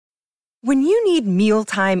When you need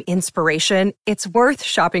mealtime inspiration, it's worth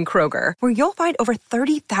shopping Kroger, where you'll find over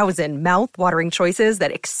 30,000 mouth-watering choices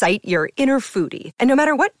that excite your inner foodie. And no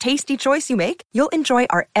matter what tasty choice you make, you'll enjoy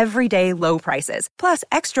our everyday low prices, plus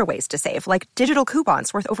extra ways to save, like digital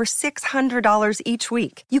coupons worth over $600 each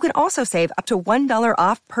week. You can also save up to $1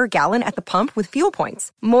 off per gallon at the pump with fuel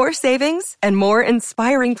points. More savings and more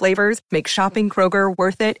inspiring flavors make shopping Kroger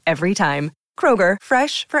worth it every time. Kroger,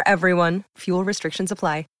 fresh for everyone. Fuel restrictions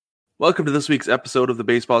apply. Welcome to this week's episode of the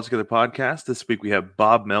Baseball Together podcast. This week we have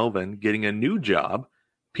Bob Melvin getting a new job,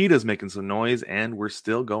 PETA's making some noise, and we're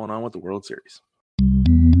still going on with the World Series.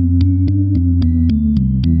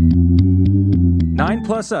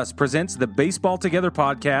 9+ Us presents the Baseball Together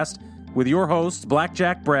podcast with your hosts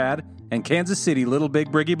Blackjack Brad and Kansas City Little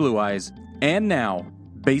Big Briggy Blue Eyes. And now,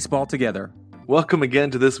 Baseball Together. Welcome again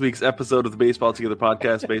to this week's episode of the Baseball Together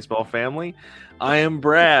podcast, Baseball Family. I am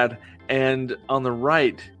Brad, and on the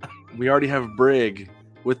right, we already have Brig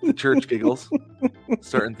with the church giggles,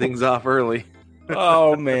 starting things off early.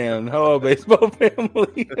 Oh, man. Hello, Baseball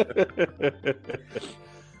Family.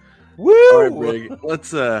 Woo! All right, Brig.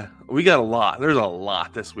 We got a lot. There's a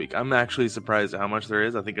lot this week. I'm actually surprised at how much there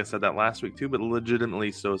is. I think I said that last week too, but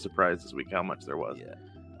legitimately so surprised this week how much there was.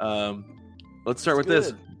 Yeah. Let's start with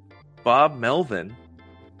this. Bob Melvin,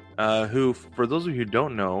 who, for those of you who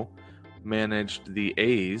don't know, managed the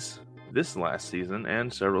A's this last season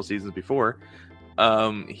and several seasons before.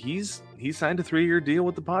 He signed a 3-year deal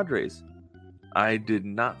with the Padres. I did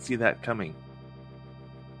not see that coming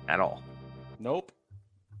at all. Nope.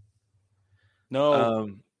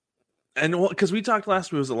 No. And because we talked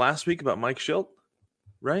last week about Mike Schilt,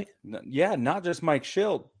 right? Yeah, not just Mike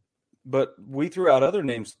Schilt, but we threw out other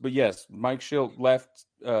names. But yes, Mike Schilt left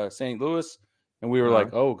St. Louis, and we were like,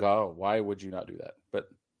 oh, God, why would you not do that? But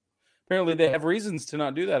apparently they have reasons to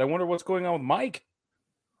not do that. I wonder what's going on with Mike.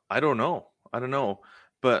 I don't know.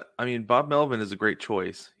 But, I mean, Bob Melvin is a great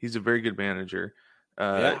choice. He's a very good manager.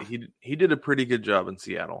 He did a pretty good job in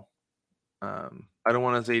Seattle. I don't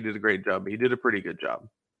want to say he did a great job, but he did a pretty good job.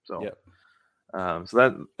 So,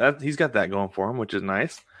 so that he's got that going for him, which is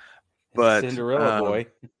nice. But Cinderella boy.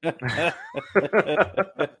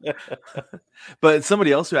 But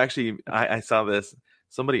somebody else who actually I saw this.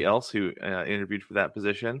 Somebody else who interviewed for that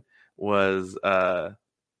position was Ozzie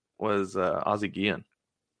Guillen.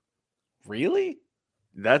 Really?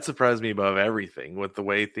 That surprised me above everything with the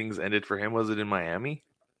way things ended for him. Was it in Miami?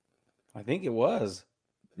 I think it was.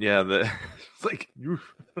 Yeah, it's like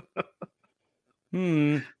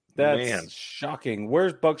that's shocking.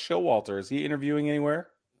 Where's Buck Showalter? Is he interviewing anywhere?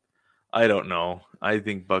 I don't know. I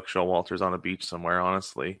think Buck Showalter's on a beach somewhere,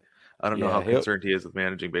 honestly. I don't know how concerned he is with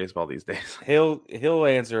managing baseball these days. He'll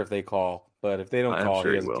answer if they call, but if they don't call,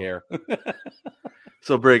 he doesn't care.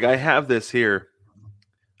 So, Brig, I have this here.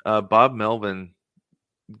 Bob Melvin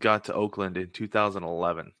got to Oakland in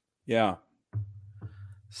 2011. Yeah.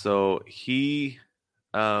 So he,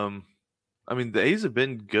 the A's have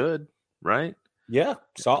been good, right? Yeah,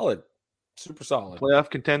 solid. Super solid. Playoff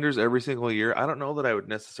contenders every single year. I don't know that I would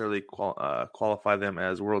necessarily qualify them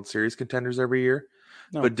as World Series contenders every year,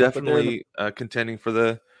 but definitely contending for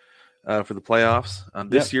the playoffs.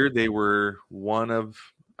 This year they were one of.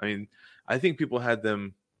 I think people had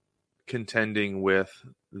them contending with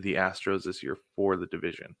the Astros this year for the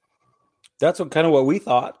division. That's what we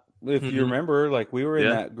thought. If you remember, like we were in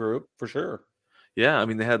that group for sure. Yeah,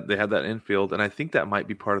 they had that infield, and I think that might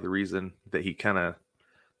be part of the reason that he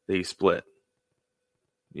split.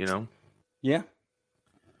 Yeah.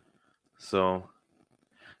 So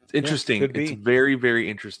it's interesting. It's very, very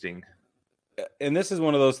interesting. And this is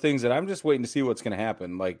one of those things that I'm just waiting to see what's going to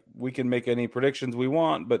happen. Like we can make any predictions we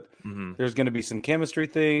want, but there's going to be some chemistry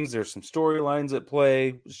things. There's some storylines at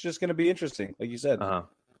play. It's just going to be interesting, like you said.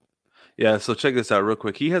 Yeah. So check this out real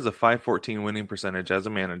quick. He has a .514 winning percentage as a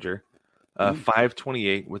manager.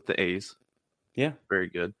 528 with the A's. Yeah. Very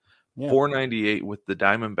good. Yeah. 498 with the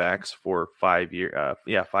Diamondbacks for 5 years.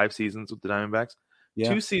 5 seasons with the Diamondbacks.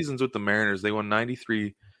 Yeah. 2 seasons with the Mariners. They won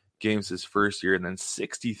 93 games his first year and then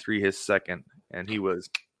 63 his second, and he was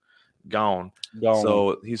gone.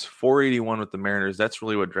 So he's 481 with the Mariners. That's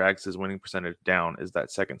really what drags his winning percentage down is that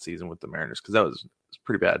second season with the Mariners because that was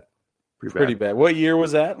pretty bad. Pretty bad. What year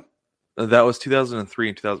was that? That was 2003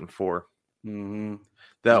 and 2004. Mm-hmm.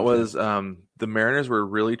 That was the Mariners were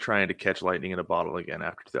really trying to catch lightning in a bottle again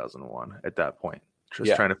after 2001 at that point.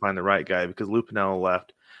 Just trying to find the right guy because Lou Piniella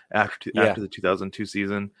left after the 2002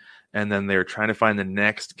 season, and then they were trying to find the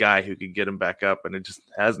next guy who could get him back up, and it just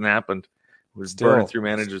hasn't happened. It was burning through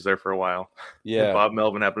managers there for a while. Yeah. And Bob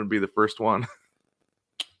Melvin happened to be the first one.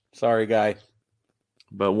 Sorry, guy.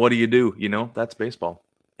 But what do? That's baseball.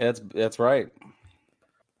 That's right.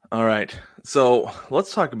 All right. So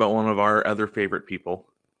let's talk about one of our other favorite people.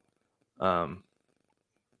 Tongue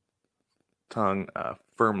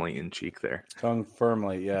firmly in cheek there. Tongue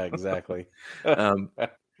firmly. Yeah, exactly.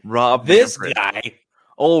 Rob. This Manfred. guy.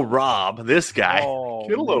 Oh, Rob. This guy. Oh,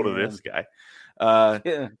 get a load of this guy.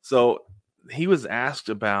 Yeah. So he was asked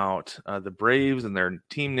about the Braves and their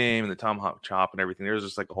team name and the Tomahawk Chop and everything. There's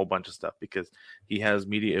just like a whole bunch of stuff because he has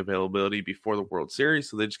media availability before the World Series.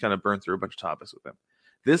 So they just kind of burned through a bunch of topics with him.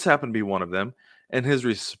 This happened to be one of them. And his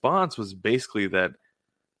response was basically that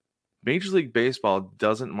Major League Baseball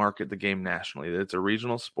doesn't market the game nationally. It's a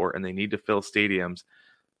regional sport and they need to fill stadiums.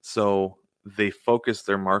 So they focus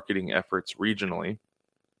their marketing efforts regionally.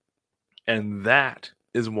 And that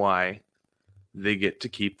is why they get to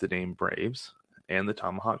keep the name Braves and the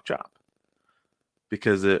Tomahawk Chop.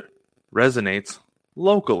 Because it resonates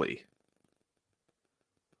locally.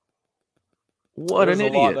 What an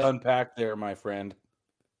idiot. There's a lot to unpack there, my friend.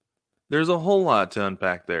 There's a whole lot to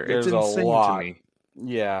unpack there. There's it's insane to me.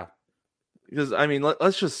 Yeah. Because, I mean,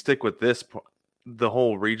 let's just stick with this, the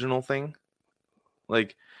whole regional thing.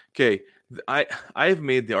 Like, okay, I've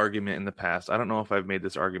made the argument in the past. I don't know if I've made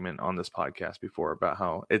this argument on this podcast before about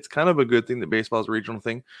how it's kind of a good thing that baseball is a regional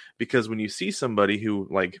thing. Because when you see somebody who,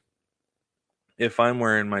 like, if I'm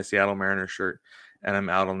wearing my Seattle Mariners shirt and I'm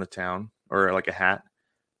out on the town or like a hat,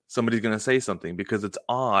 somebody's going to say something because it's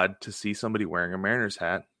odd to see somebody wearing a Mariners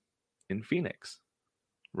hat in Phoenix,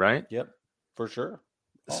 right? Yep, for sure.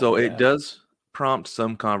 So it does prompt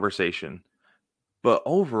some conversation, but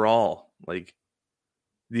overall, like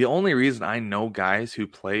the only reason I know guys who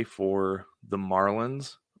play for the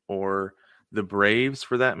Marlins or the Braves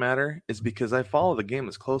for that matter is because I follow the game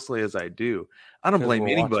as closely as I do. I don't blame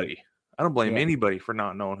anybody. I don't blame anybody for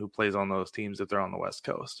not knowing who plays on those teams if they're on the West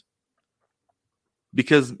Coast.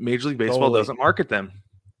 Because Major League Baseball doesn't market them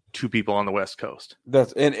to people on the West Coast.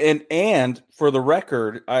 That's and for the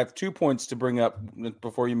record, I have 2 points to bring up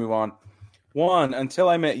before you move on. One, until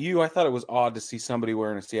I met you, I thought it was odd to see somebody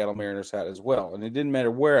wearing a Seattle Mariners hat as well, and it didn't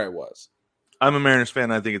matter where I was. I'm a Mariners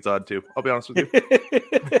fan. I think it's odd too. I'll be honest with you.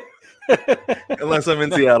 Unless I'm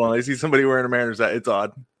in Seattle and I see somebody wearing a Mariners hat, it's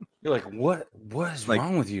odd. You're like, what is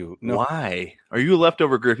wrong with you? No. Why? Are you a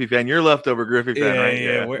leftover Griffey fan? You're a leftover Griffey fan, right?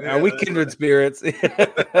 Yeah. Are we kindred spirits?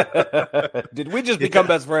 Did we just become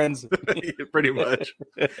best friends? Pretty much.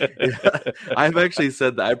 Yeah. I've actually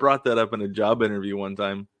said that. I brought that up in a job interview one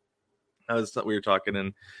time. We were talking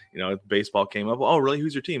and, baseball came up. Oh, really?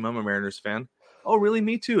 Who's your team? I'm a Mariners fan. Oh, really?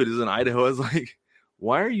 Me too. It is in Idaho. I was like,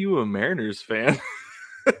 why are you a Mariners fan?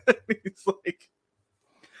 He's like,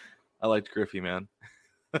 I liked Griffey, man.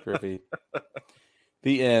 Griffey.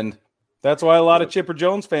 The end. That's why a lot of Chipper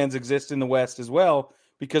Jones fans exist in the West as well,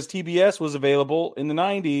 because TBS was available in the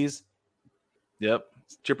 90s. Yep.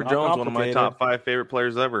 Chipper Jones, one of my top 5 favorite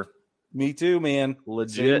players ever. Me too, man.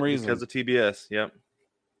 Legit because of TBS. Yep.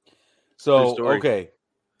 So, okay.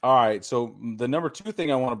 All right. So the number 2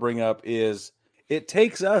 thing I want to bring up is it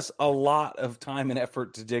takes us a lot of time and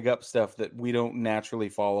effort to dig up stuff that we don't naturally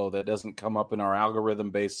follow, that doesn't come up in our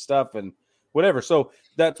algorithm-based stuff and whatever. So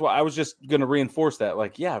that's why I was just going to reinforce that.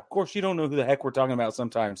 Like, yeah, of course you don't know who the heck we're talking about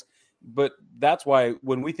sometimes, but that's why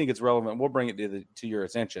when we think it's relevant, we'll bring it to your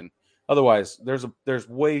attention. Otherwise, there's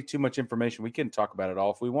way too much information. We couldn't talk about it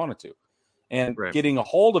all if we wanted to. And getting a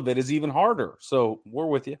hold of it is even harder. So we're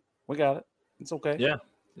with you. We got it. It's okay. Yeah.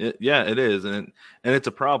 It is. And it's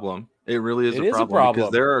a problem. It really is a problem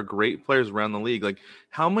because there are great players around the league. Like,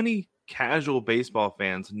 how many casual baseball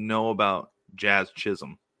fans know about Jazz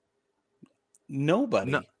Chisholm?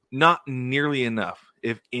 Nobody. No, not nearly enough,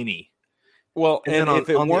 if any. Well, and on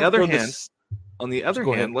the other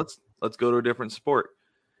hand, let's go to a different sport.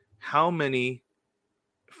 How many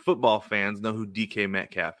football fans know who DK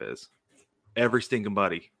Metcalf is? Every stinking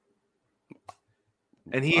buddy.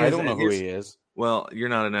 And I don't know who he is. Well, you're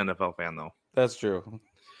not an NFL fan though. That's true.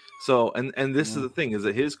 So, and this is the thing, is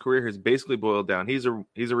that his career has basically boiled down. He's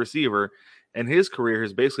a receiver, and his career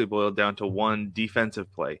has basically boiled down to one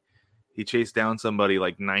defensive play. He chased down somebody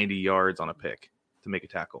like 90 yards on a pick to make a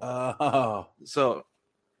tackle. So,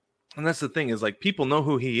 and that's the thing, is like people know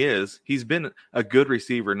who he is. He's been a good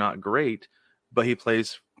receiver, not great, but he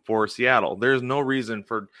plays for Seattle. There's no reason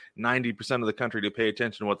for 90% of the country to pay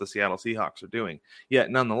attention to what the Seattle Seahawks are doing.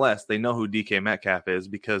 Yet, nonetheless, they know who DK Metcalf is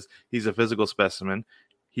because he's a physical specimen.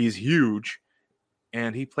 He's huge,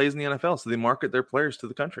 and he plays in the NFL, so they market their players to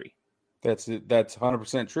the country. That's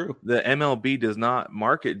 100% true. The MLB does not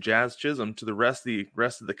market Jazz Chisholm to the rest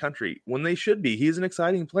of the country when they should be. He's an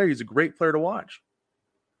exciting player. He's a great player to watch.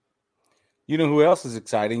 You know who else is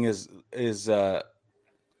exciting is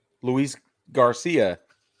Luis Garcia.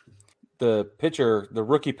 pitcher, the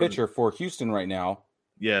rookie pitcher for Houston right now.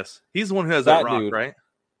 Yes, he's the one who has that rock, dude, right?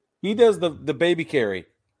 He does the baby carry.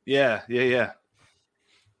 Yeah. And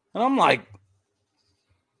I'm like,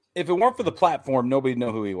 if it weren't for the platform, nobody'd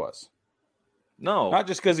know who he was. No. Not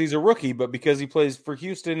just because he's a rookie, but because he plays for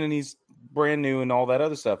Houston and he's brand new and all that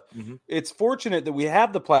other stuff. Mm-hmm. It's fortunate that we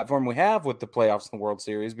have the platform we have with the playoffs in the World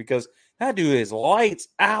Series because that dude is lights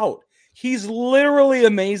out. He's literally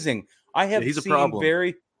amazing. I have he's seen a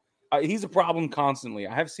problem. He's a problem constantly.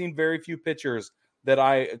 I have seen very few pitchers that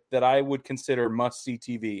I would consider must-see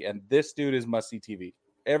TV, and this dude is must-see TV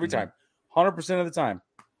every time, 100% of the time.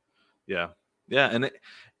 Yeah, and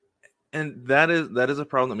that is a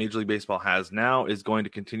problem that Major League Baseball has now, is going to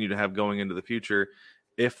continue to have going into the future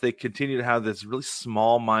if they continue to have this really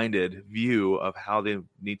small-minded view of how they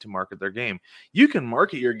need to market their game. You can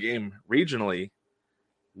market your game regionally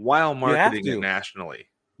while marketing it nationally.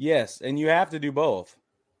 Yes, and you have to do both.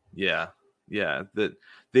 Yeah. That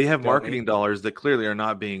they have marketing dollars that clearly are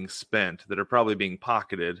not being spent, that are probably being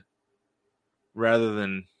pocketed rather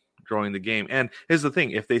than growing the game. And here's the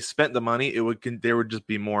thing: if they spent the money, there would just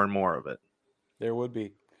be more and more of it. There would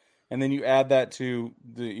be, and then you add that to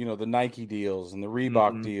the Nike deals and the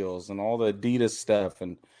Reebok deals and all the Adidas stuff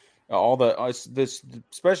and all this,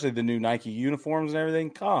 especially the new Nike uniforms and everything.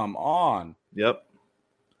 Come on, yep.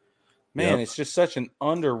 Man, It's just such an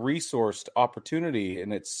under-resourced opportunity,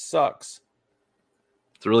 and it sucks.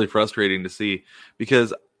 It's really frustrating to see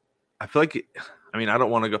because I feel like, I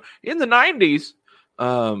don't want to go in the 90s,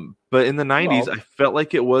 but in the 90s, I felt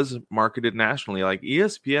like it was marketed nationally. Like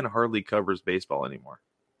ESPN hardly covers baseball anymore.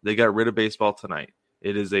 They got rid of Baseball Tonight.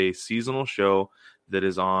 It is a seasonal show that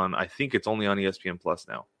is on, I think it's only on ESPN Plus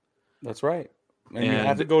now. That's right. And you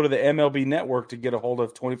have to go to the MLB network to get a hold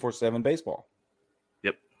of 24/7 baseball.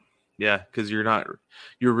 Yeah, because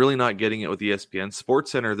you're really not getting it with ESPN.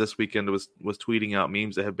 SportsCenter this weekend was tweeting out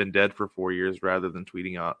memes that have been dead for 4 years rather than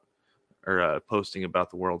tweeting out or posting about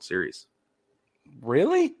the World Series.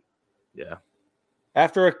 Really? Yeah.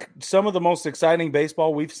 After some of the most exciting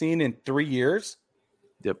baseball we've seen in 3 years?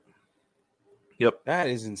 Yep. That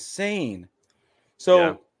is insane.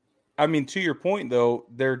 So, to your point, though,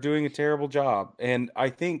 they're doing a terrible job. And I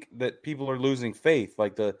think that people are losing faith.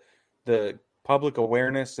 Like the public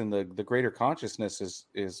awareness and the greater consciousness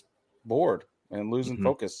is bored and losing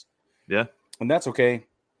focus. Yeah. And that's okay.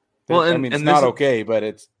 Well, it's not okay, but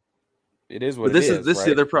it is what it is. This is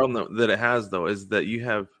the other problem that it has, though, is that you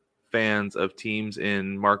have fans of teams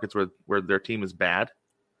in markets where their team is bad.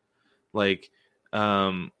 Like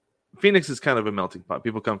Phoenix is kind of a melting pot.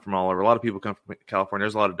 People come from all over. A lot of people come from California.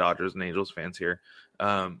 There's a lot of Dodgers and Angels fans here.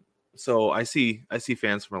 So I see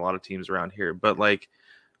fans from a lot of teams around here, but like,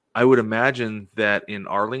 I would imagine that in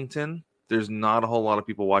Arlington, there's not a whole lot of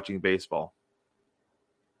people watching baseball.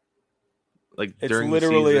 Like it's during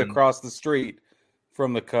literally the season, across the street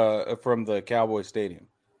from the Cowboy Stadium.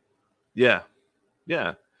 Yeah.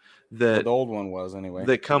 The old one was anyway.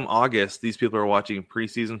 That come August, these people are watching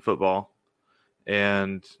preseason football,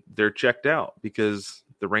 and they're checked out because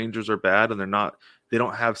the Rangers are bad, and they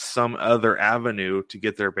don't have some other avenue to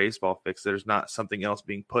get their baseball fix. There's not something else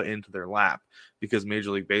being put into their lap because Major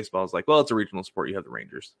League Baseball is like, well, it's a regional sport. You have the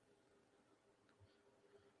Rangers.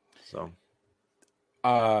 So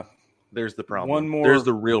there's the problem. There's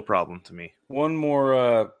the real problem to me. One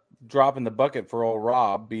more drop in the bucket for old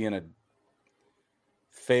Rob being a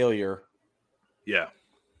failure. Yeah.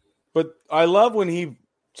 But I love when he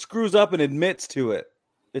screws up and admits to it.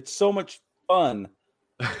 It's so much fun.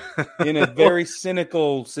 In a very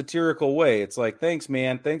cynical, satirical way. It's like, thanks,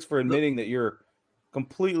 man. Thanks for admitting that you're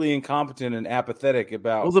completely incompetent and apathetic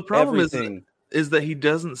about the problem everything. is that he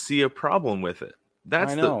doesn't see a problem with it.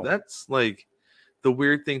 That's like the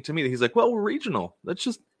weird thing to me. That he's like, well, we're regional. That's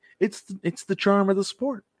just it's the charm of the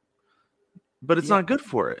sport. But it's not good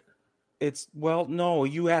for it. No,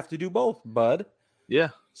 you have to do both, bud. Yeah.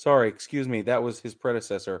 Sorry, excuse me. That was his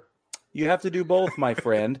predecessor. You have to do both, my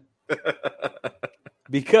friend.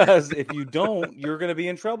 Because if you don't, you're going to be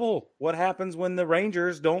in trouble. What happens when the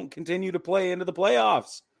Rangers don't continue to play into the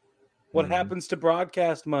playoffs? What happens to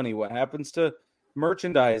broadcast money? What happens to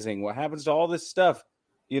merchandising? What happens to all this stuff?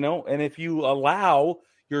 And if you allow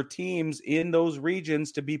your teams in those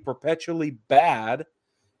regions to be perpetually bad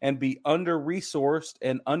and be under-resourced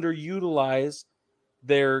and underutilize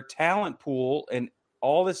their talent pool and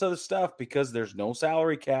all this other stuff because there's no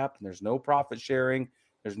salary cap and there's no profit sharing,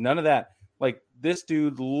 there's none of that. Like, this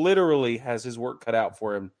dude literally has his work cut out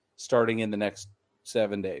for him starting in the next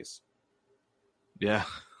 7 days. Yeah.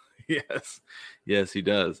 Yes, he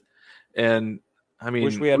does. And I mean,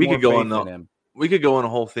 wish we had more faith in him. we could go on a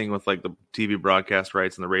whole thing with like the TV broadcast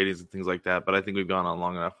rights and the ratings and things like that, but I think we've gone on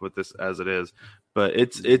long enough with this as it is. But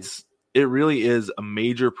it really is a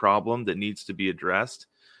major problem that needs to be addressed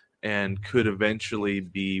and could eventually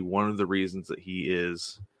be one of the reasons that he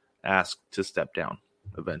is asked to step down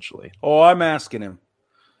eventually. Oh, I'm asking him.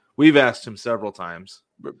 We've asked him several times,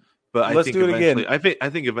 but let's do it again. I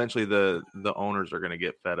think eventually the owners are going to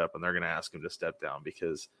get fed up and they're going to ask him to step down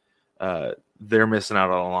because they're missing out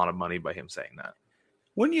on a lot of money by him saying that.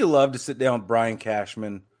 Wouldn't you love to sit down with Brian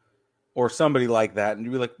Cashman or somebody like that and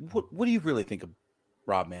you'd be like, what do you really think of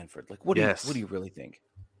Rob Manfred? Like, what do you really think?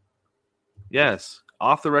 Yes.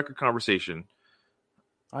 Off the record conversation.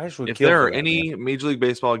 If there are any Major League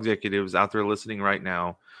Baseball executives out there listening right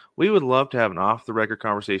now, we would love to have an off the record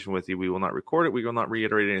conversation with you. We will not record it. We will not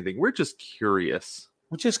reiterate anything. We're just curious.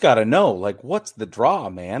 We just got to know, like, what's the draw,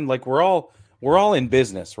 man? Like, we're all in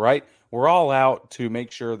business, right? We're all out to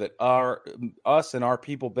make sure that us and our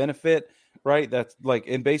people benefit, right? That's like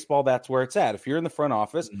in baseball, that's where it's at. If you're in the front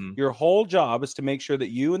office, your whole job is to make sure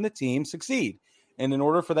that you and the team succeed. And in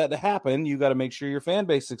order for that to happen, you got to make sure your fan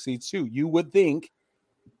base succeeds too. You would think,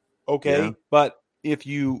 okay, yeah. But if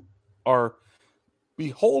you are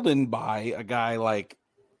beholden by a guy like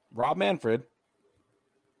Rob Manfred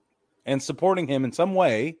and supporting him in some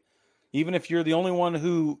way, even if you're the only one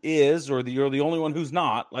who is or you're the only one who's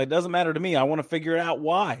not, like, it doesn't matter to me. I want to figure out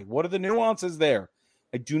why. What are the nuances there?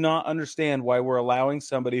 I do not understand why we're allowing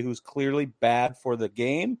somebody who's clearly bad for the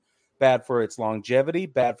game, bad for its longevity,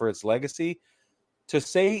 bad for its legacy, to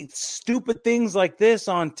say stupid things like this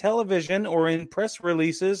on television or in press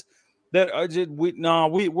releases that are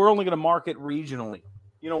we're only going to market regionally.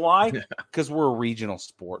 You know why? Because we're a regional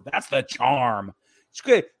sport. That's the charm.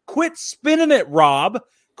 Quit spinning it, Rob.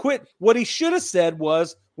 Quit. What he should have said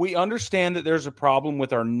was, we understand that there's a problem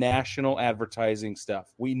with our national advertising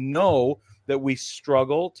stuff. We know that we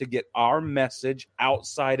struggle to get our message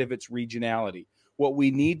outside of its regionality. What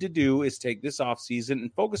we need to do is take this offseason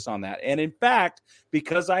and focus on that. And in fact,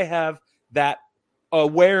 because I have that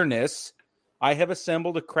awareness, I have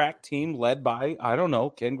assembled a crack team led by, I don't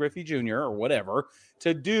know, Ken Griffey Jr. or whatever,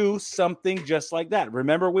 to do something just like that.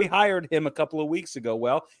 Remember, we hired him a couple of weeks ago.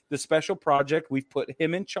 Well, the special project we've put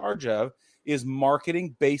him in charge of is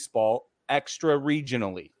marketing baseball extra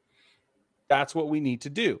regionally. That's what we need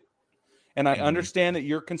to do. And I understand that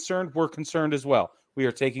you're concerned. We're concerned as well. We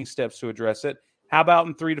are taking steps to address it. How about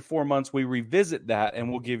in 3 to 4 months, we revisit that and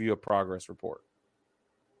we'll give you a progress report.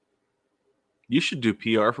 You should do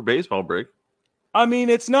PR for baseball, Brig. I mean,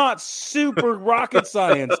 it's not super rocket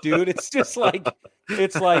science, dude. It's like,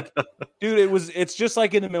 dude, it's just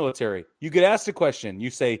like in the military. You get asked a question. You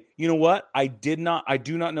say, you know what? I do not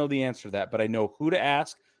know the answer to that, but I know who to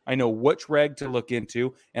ask. I know which reg to look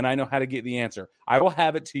into, and I know how to get the answer. I will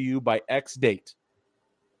have it to you by X date.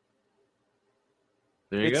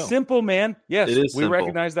 It's simple, man. Yes, we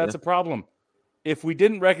recognize that's a problem. If we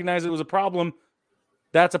didn't recognize it was a problem,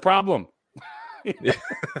 that's a problem.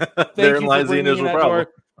 Therein lies the initial problem.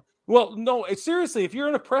 Well, no, seriously, if you're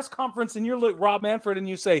in a press conference and you're Rob Manfred and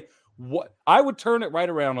you say, what, I would turn it right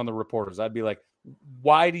around on the reporters. I'd be like,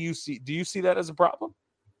 why do you see that as a problem?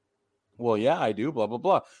 Well, yeah, I do, blah, blah,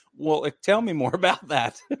 blah. Well, tell me more about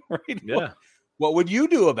that. Right? Yeah. What would you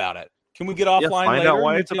do about it? Can we get offline find later out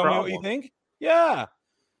why and it's a tell me problem. what you think? Yeah.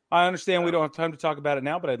 I understand we don't have time to talk about it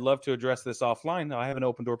now, but I'd love to address this offline. I have an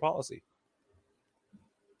open door policy.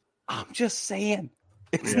 I'm just saying,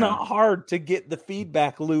 it's not hard to get the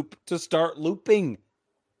feedback loop to start looping.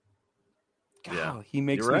 God, he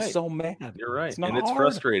makes me so mad. You're right. And it's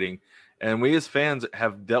frustrating. And we as fans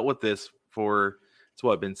have dealt with this for,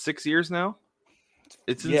 been 6 years now?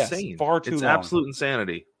 It's insane. Far too long. It's absolute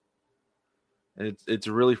insanity. And it's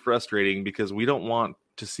really frustrating because we don't want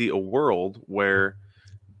to see a world where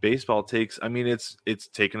baseball takes, it's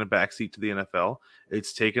taken a backseat to the NFL.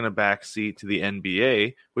 It's taken a backseat to the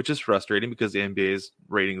NBA, which is frustrating because the NBA's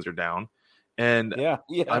ratings are down. And I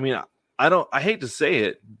hate to say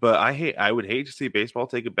it, but I would hate to see baseball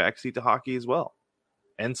take a backseat to hockey as well.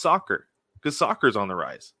 And soccer, because soccer's on the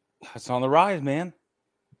rise. It's on the rise, man.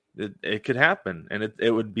 It could happen, and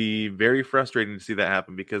it would be very frustrating to see that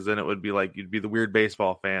happen because then it would be like you'd be the weird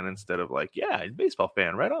baseball fan instead of like, yeah, baseball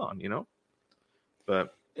fan, right on,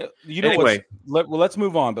 But anyway, let's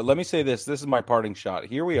move on. But let me say this: this is my parting shot.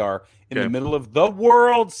 Here we are in the middle of the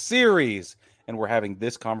World Series, and we're having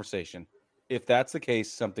this conversation. If that's the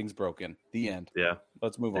case, something's broken. The end. Yeah,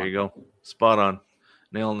 let's move on. There you go, spot on,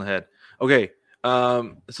 nail on the head. Okay.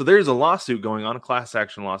 So there's a lawsuit going on, a class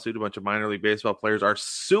action lawsuit. A bunch of minor league baseball players are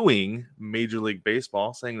suing Major League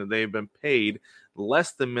Baseball, saying that they've been paid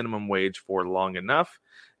less than minimum wage for long enough.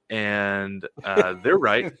 and they're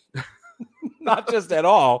right. Not just at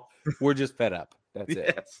all. We're just fed up. That's yes.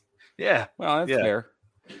 it. Yeah. Well, that's fair.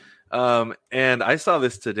 And I saw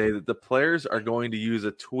this today that the players are going to use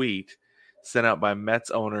a tweet sent out by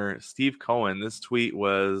Mets owner Steve Cohen. This tweet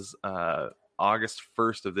was August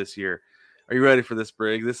 1st of this year. Are you ready for this,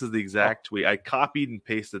 Brig? This is the exact tweet. I copied and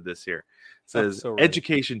pasted this here. It says,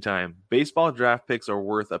 education time. Baseball draft picks are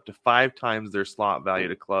worth up to 5 times their slot value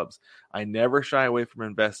to clubs. I never shy away from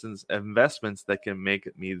investments that can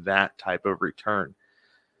make me that type of return.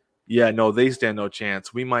 Yeah, no, they stand no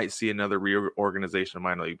chance. We might see another reorganization of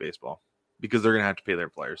minor league baseball because they're going to have to pay their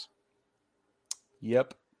players.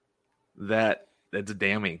 Yep. That's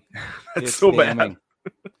damning. That's it's so damning.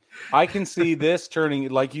 bad. I can see this turning,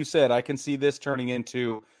 like you said, I can see this turning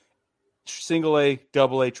into single A,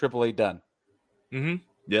 double A, triple A done. Mm-hmm.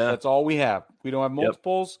 Yeah. That's all we have. We don't have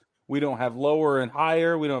multiples. Yep. We don't have lower and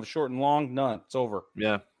higher. We don't have short and long. None. It's over.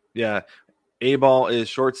 Yeah. Yeah. A-ball is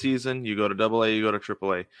short season. You go to double A, you go to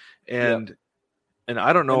triple A. And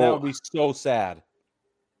I don't know. And that would be so sad.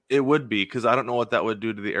 It would be, because I don't know what that would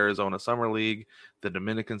do to the Arizona Summer League, the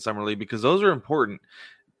Dominican Summer League, because those are important.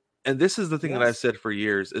 And this is the thing that I've said for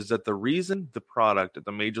years, is that the reason the product at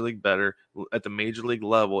the major league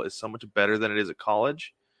level is so much better than it is at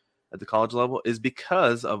the college level, is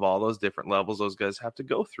because of all those different levels those guys have to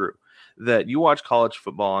go through. That you watch college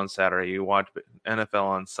football on Saturday, you watch NFL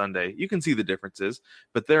on Sunday, you can see the differences,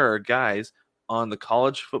 but there are guys on the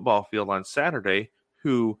college football field on Saturday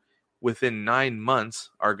who within 9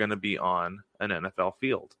 months are going to be on an NFL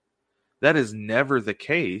field. That is never the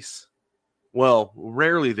case. Well,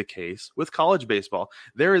 rarely the case with college baseball.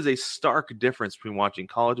 There is a stark difference between watching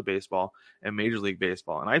college baseball and Major League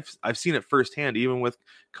Baseball, and I've seen it firsthand, even with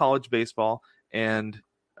college baseball and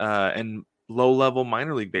low-level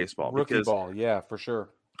minor league baseball. Rookie ball, yeah, for sure.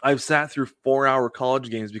 I've sat through 4-hour college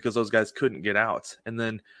games because those guys couldn't get out, and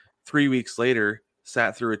then 3 weeks later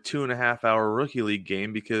sat through a 2.5-hour rookie league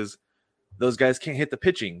game because those guys can't hit the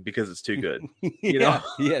pitching because it's too good. You know?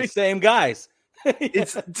 Yeah, same guys.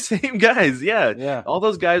 It's the same guys. Yeah. All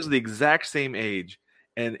those guys are the exact same age.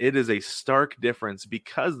 And it is a stark difference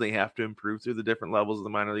because they have to improve through the different levels of the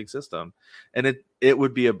minor league system. And it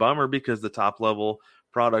would be a bummer because the top level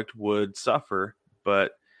product would suffer.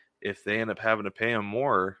 But if they end up having to pay them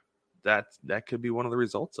more, that could be one of the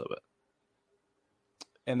results of it.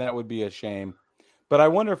 And that would be a shame. But I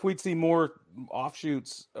wonder if we'd see more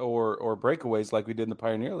offshoots or breakaways like we did in the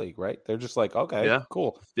Pioneer League, right? They're just like, okay,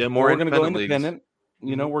 cool. Yeah, more we're going to go independent.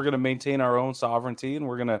 You know, we're going to maintain our own sovereignty, and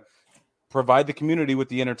we're going to provide the community with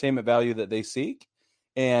the entertainment value that they seek.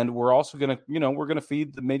 And we're also going to, we're going to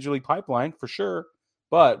feed the Major League pipeline for sure.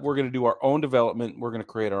 But we're going to do our own development. We're going to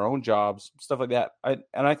create our own jobs, stuff like that.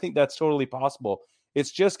 I think that's totally possible.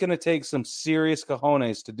 It's just going to take some serious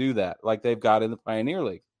cojones to do that, like they've got in the Pioneer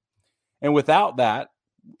League. And without that,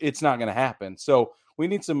 it's not going to happen. So we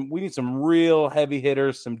need some real heavy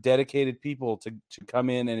hitters, some dedicated people to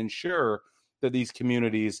come in and ensure that these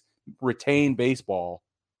communities retain baseball.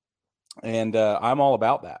 And I'm all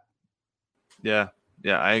about that. Yeah,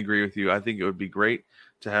 I agree with you. I think it would be great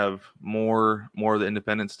to have more of the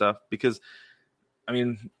independent stuff because, I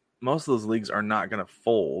mean, most of those leagues are not going to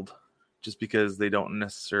fold just because they don't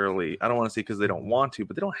necessarily, I don't want to say because they don't want to,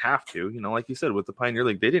 but they don't have to. Like you said, with the Pioneer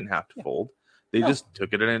League, they didn't have to fold. They just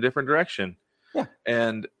took it in a different direction. Yeah.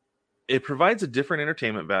 And it provides a different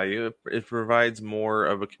entertainment value. It provides more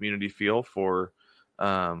of a community feel for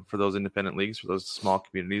those independent leagues, for those small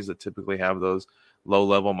communities that typically have those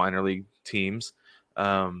low-level minor league teams.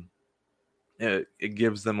 It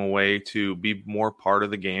gives them a way to be more part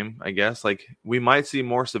of the game, I guess. Like we might see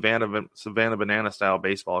more Savannah Banana style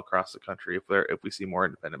baseball across the country if we see more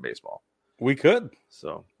independent baseball. We could.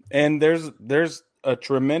 So, and there's a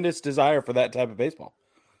tremendous desire for that type of baseball.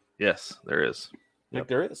 Yes, there is. Like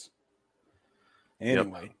there is.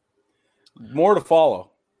 Anyway, more to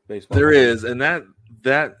follow. Baseball. There is, and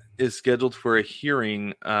that is scheduled for a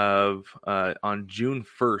hearing on June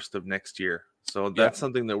 1st of next year. So that's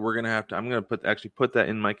something that we're going to have to, I'm going to put that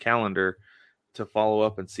in my calendar to follow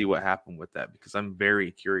up and see what happened with that because I'm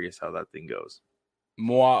very curious how that thing goes.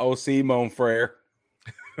 Moi aussi, mon frère.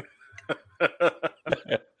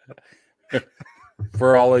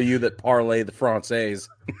 For all of you that parlay the Français.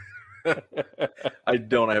 I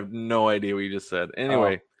have no idea what you just said.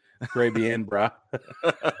 Anyway. Très bien, brah.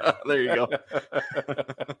 There you go.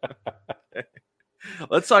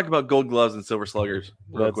 Let's talk about Gold Gloves and Silver Sluggers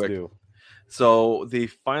real quick. Do. So the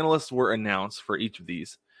finalists were announced for each of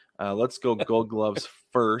these. Let's go Gold Gloves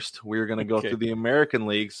first. We're going to go through the American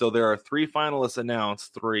League. So there are 3 finalists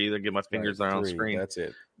announced. 3. They'll get my fingers there on the screen. That's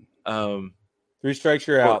it. 3 strikes,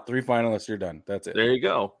 you're out. 3 finalists, you're done. That's it. There you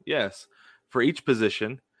go. Yes. For each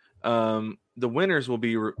position. The winners will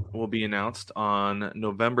be announced on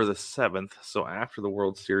November the 7th. So after the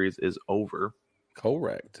World Series is over.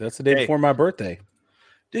 Correct. That's the day before my birthday.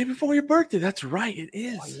 Day before your birthday. That's right. It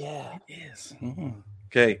is. Oh, yeah. It is. Mm-hmm.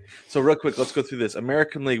 Okay. So real quick, let's go through this.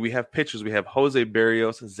 American League, we have pitchers. We have Jose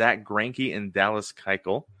Berrios, Zach Greinke, and Dallas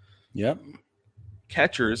Keuchel. Yep.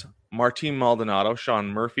 Catchers, Martin Maldonado, Sean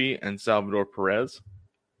Murphy, and Salvador Perez.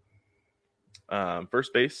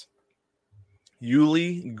 First base,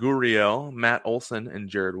 Yuli Gurriel, Matt Olson, and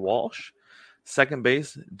Jared Walsh. Second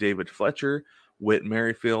base, David Fletcher, Whit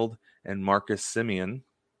Merrifield, and Marcus Semien.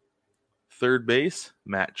 Third base,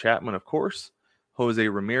 Matt Chapman, of course, Jose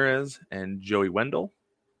Ramirez, and Joey Wendell.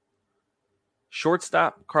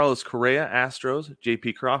 Shortstop, Carlos Correa, Astros,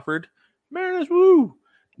 J.P. Crawford, Mariners, woo!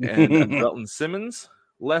 And Belton Simmons.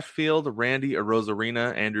 Left field, Randy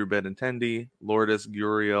Arozarena, Andrew Benintendi, Lourdes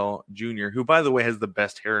Gurriel Jr., who, by the way, has the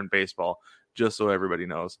best hair in baseball, just so everybody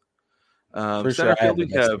knows. Center field, we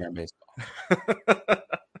have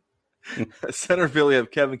center field, we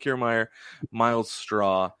have Kevin Kiermaier, Miles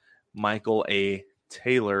Straw, Michael A.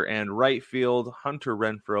 Taylor, and right field, Hunter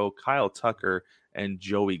Renfroe, Kyle Tucker, and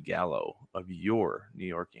Joey Gallo of your New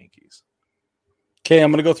York Yankees. Okay,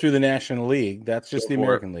 I'm going to go through the National League. That's just the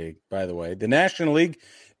American League, by the way. The National League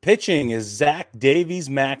pitching is Zach Davies,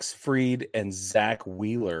 Max Fried, and Zach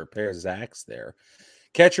Wheeler. A pair of Zachs there.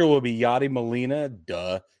 Catcher will be Yadi Molina,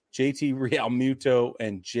 JT Realmuto,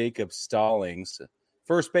 and Jacob Stallings.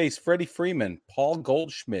 First base, Freddie Freeman, Paul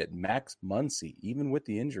Goldschmidt, Max Muncy, even with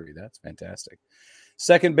the injury. That's fantastic.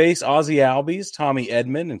 Second base, Ozzie Albies, Tommy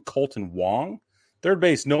Edman, and Colton Wong. Third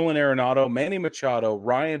base, Nolan Arenado, Manny Machado,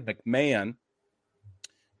 Ryan McMahon,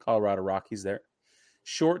 Colorado Rockies there.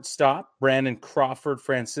 Shortstop, Brandon Crawford,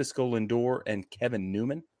 Francisco Lindor, and Kevin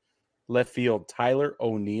Newman. Left field, Tyler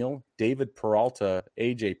O'Neill, David Peralta,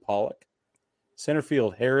 A.J. Pollock. Center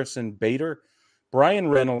field, Harrison Bader, Brian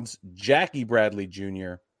Reynolds, Jackie Bradley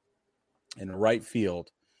Jr. And right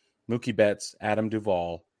field, Mookie Betts, Adam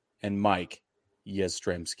Duvall, and Mike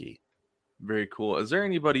Yastrzemski. Very cool. Is there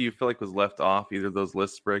anybody you feel like was left off either of those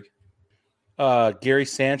lists, Brig? Gary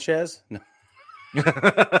Sanchez? No.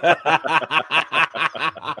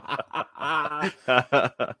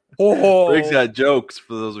 Briggs got jokes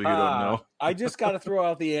for those of you who don't know. I just got to throw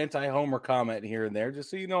out the anti-Homer comment here and there, just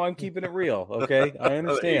so you know I'm keeping it real. Okay, I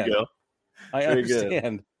understand. There you go. I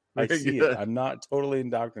understand. I see it. I'm not totally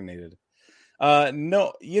indoctrinated.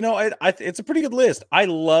 No, it's a pretty good list. I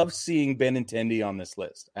love seeing Benintendi on this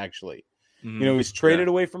list. Actually, he's traded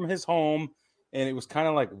away from his home. And it was kind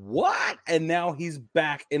of like, what? And now he's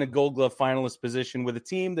back in a Gold Glove finalist position with a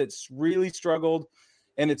team that's really struggled.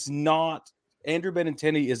 And it's not, Andrew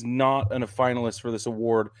Benintendi is not a finalist for this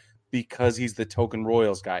award because he's the token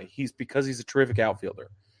Royals guy. Because he's a terrific outfielder.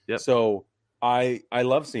 Yep. So I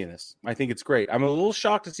love seeing this. I think it's great. I'm a little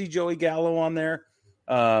shocked to see Joey Gallo on there.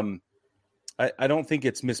 I don't think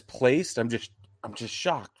it's misplaced. I'm just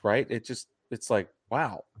shocked, right? It's like,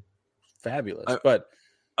 wow, fabulous. But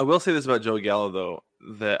I will say this about Joey Gallo, though,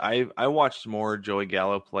 that I watched more Joey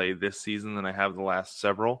Gallo play this season than I have the last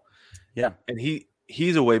several. Yeah. And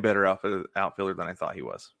he's a way better outfielder than I thought he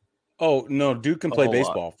was. Oh, no, dude can play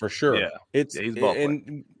baseball for sure. Yeah. He's ball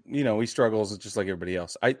and he struggles just like everybody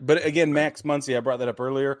else. But again, Max Muncy, I brought that up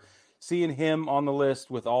earlier. Seeing him on the list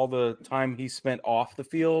with all the time he spent off the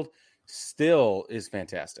field still is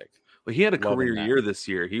fantastic. Well, he had a career year this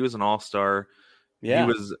year. He was an all-star. Yeah. He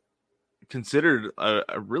was considered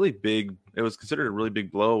a really big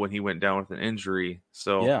blow when he went down with an injury.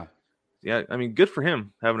 So yeah, I mean, good for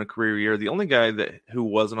him having a career year. The only guy who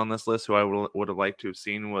wasn't on this list who I would have liked to have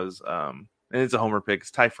seen was and it's a homer pick,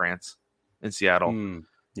 it's Ty France in Seattle.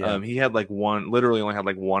 He had literally only had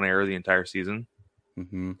one error the entire season.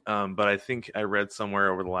 Mm-hmm. But I think I read somewhere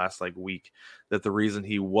over the last week that the reason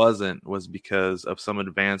he wasn't was because of some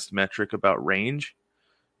advanced metric about range.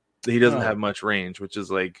 He doesn't have much range, which is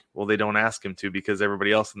they don't ask him to because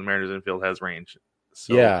everybody else in the Mariners infield has range.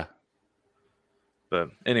 So, yeah.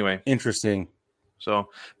 But anyway. Interesting. So,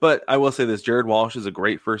 but I will say this, Jared Walsh is a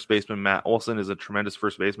great first baseman. Matt Olson is a tremendous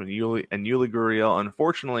first baseman. Yuli Gurriel,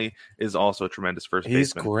 unfortunately, is also a tremendous first baseman.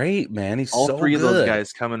 He's great, man. He's all so three good. of those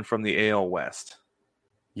guys coming from the AL West.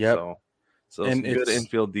 Yep. So and some good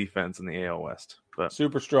infield defense in the AL West. But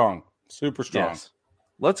super strong. Yes.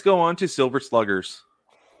 Let's go on to Silver Sluggers.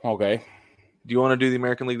 Okay. Do you want to do the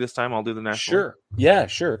American League this time? I'll do the National League. Yeah,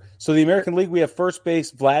 sure. So the American League, we have first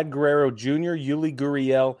base Vlad Guerrero Jr., Yuli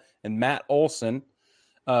Gurriel, and Matt Olson.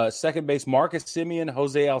 Second base Marcus Semien,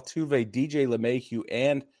 Jose Altuve, DJ LeMahieu,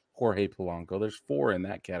 and Jorge Polanco. There's 4 in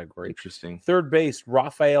that category. Interesting. Third base,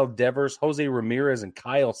 Rafael Devers, Jose Ramirez, and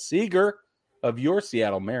Kyle Seager of your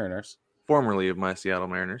Seattle Mariners. Formerly of my Seattle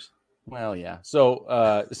Mariners. Well, yeah.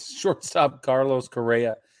 So shortstop, Carlos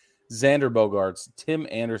Correa, Xander Bogaerts, Tim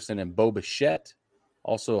Anderson, and Bo Bichette.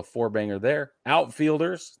 Also a 4-banger there.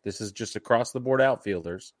 Outfielders, this is just across-the-board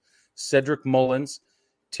outfielders. Cedric Mullins,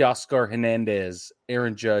 Teoscar Hernandez,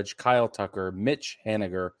 Aaron Judge, Kyle Tucker, Mitch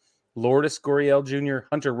Haniger, Lourdes Gurriel Jr.,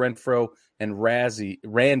 Hunter Renfroe, and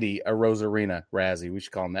Randy Arozarena. Razzie, we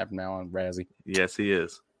should call him that from now on, Razzie. Yes, he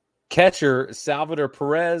is. Catcher, Salvador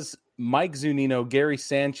Perez, Mike Zunino, Gary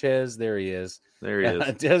Sanchez. There he is. There he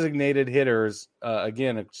is. Designated hitters,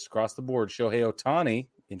 again, across the board. Shohei Ohtani,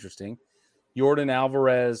 interesting. Jordan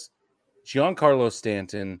Alvarez, Giancarlo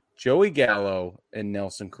Stanton, Joey Gallo, and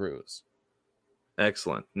Nelson Cruz.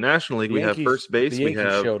 Excellent. National League, we have first base. The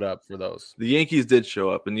Yankees showed up for those. The Yankees did show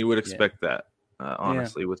up, and you would expect that,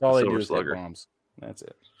 honestly, with the Silver Slugger. Bombs. That's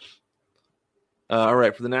it. All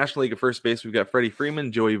right, for the National League at first base, we've got Freddie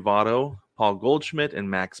Freeman, Joey Votto, Paul Goldschmidt,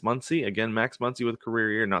 and Max Muncy. Again, Max Muncy with a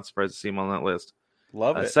career year. Not surprised to see him on that list.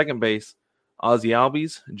 Love it. Second base, Ozzie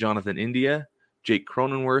Albies, Jonathan India, Jake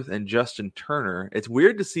Cronenworth, and Justin Turner. It's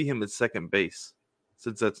weird to see him at second base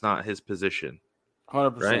since that's not his position.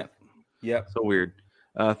 100%. Right? Yep. So weird.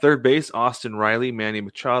 Third base, Austin Riley, Manny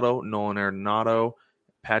Machado, Nolan Arenado,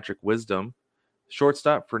 Patrick Wisdom.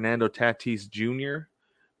 Shortstop, Fernando Tatis Jr.,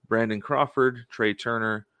 Brandon Crawford, Trey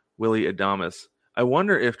Turner, Willie Adames. I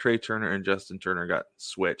wonder if Trey Turner and Justin Turner got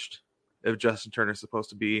switched. If Justin Turner's supposed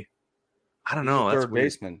to be, I don't know. Third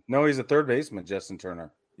baseman. No, he's a third baseman, Justin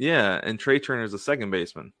Turner. Yeah, and Trey Turner's a second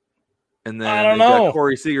baseman. And then I don't know. Got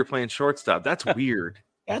Corey Seager playing shortstop. That's weird.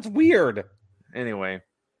 That's weird. Anyway.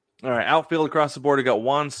 All right, outfield across the board, we got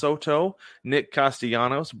Juan Soto, Nick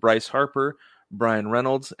Castellanos, Bryce Harper, Brian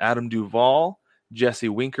Reynolds, Adam Duvall, Jesse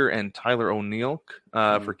Winker, and Tyler O'Neill.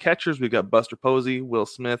 For catchers, we've got Buster Posey, Will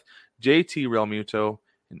Smith, JT Realmuto,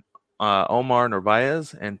 and Omar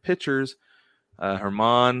Narvaez. And pitchers,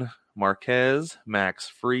 Herman Marquez, Max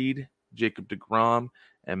Fried, Jacob deGrom,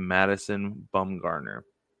 and Madison Bumgarner.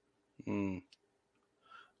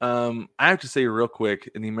 I have to say real quick,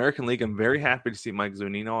 in the American League, I'm very happy to see Mike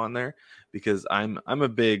Zunino on there because I'm a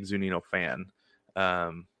big Zunino fan.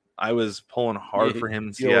 I was pulling hard for him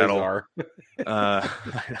in Seattle. I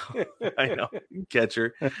know,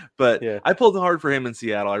 catcher, but yeah. I pulled hard for him in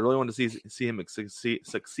Seattle. I really wanted to see him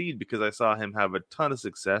succeed because I saw him have a ton of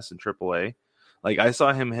success in AAA. Like I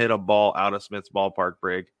saw him hit a ball out of Smith's ballpark,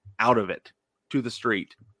 Brig, out of it to the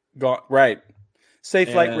street. Right.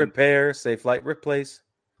 Safe light repair, safe light replace.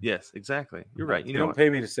 Yes, exactly. You're right. You don't pay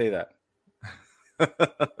me to say that.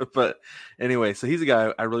 But anyway, so he's a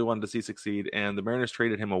guy I really wanted to see succeed, and the Mariners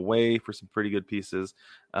traded him away for some pretty good pieces.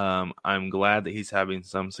 I'm glad that he's having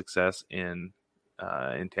some success in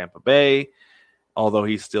Tampa Bay, although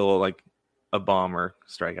he's still like a bomber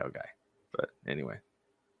strikeout guy. But anyway,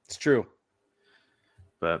 it's true.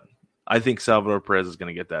 But I think Salvador Perez is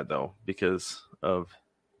going to get that though because of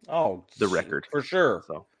the record for sure.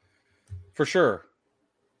 So for sure.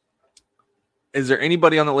 Is there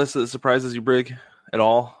anybody on the list that surprises you, Brig, at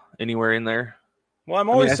all? Anywhere in there? Well, I'm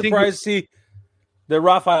always surprised to see that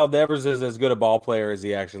Rafael Devers is as good a ball player as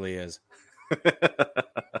he actually is.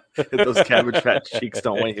 Those Cabbage Patch cheeks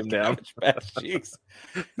don't weigh him down. Patch cheeks.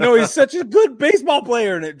 No, he's such a good baseball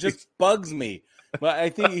player, and it just bugs me. But I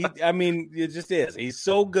think it just is. He's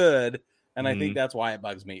so good, and I think that's why it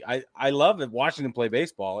bugs me. I love it watching him play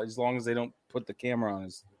baseball as long as they don't put the camera on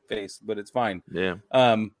his face, but it's fine. Yeah.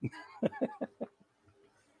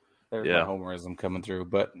 There's my homerism coming through.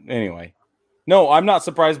 But anyway, no, I'm not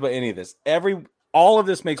surprised by any of this. All of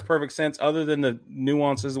this makes perfect sense other than the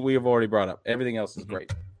nuances that we have already brought up. Everything else is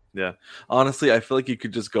great. Yeah. Honestly, I feel like you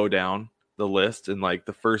could just go down the list and like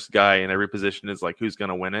the first guy in every position is like who's going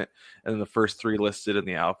to win it. And then the first 3 listed in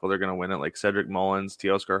the outfield are going to win it. Like Cedric Mullins,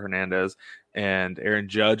 Teoscar Hernandez, and Aaron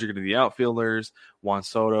Judge are going to be the outfielders. Juan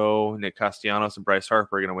Soto, Nick Castellanos, and Bryce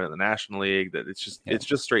Harper are going to win in the National League. That it's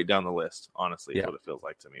just straight down the list, honestly, is what it feels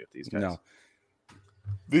like to me with these guys. No.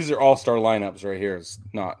 These are all-star lineups right here.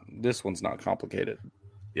 This one's not complicated.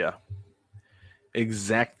 Yeah.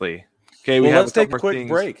 Exactly. Okay, let's take a quick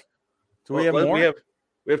break. Do we have more?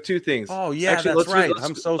 We have 2 things. Oh, yeah, that's right.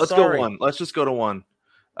 I'm so sorry. Go one. Let's just go to one.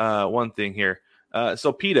 One thing here.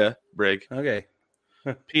 So PETA, Brig. Okay.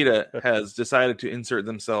 PETA has decided to insert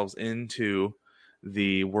themselves into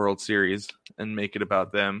the World Series and make it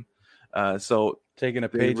about them. So taking a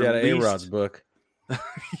page out of A-Rod's book.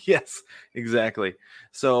 Yes, exactly.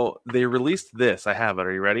 So they released this. I have it.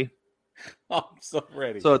 Are you ready? I'm so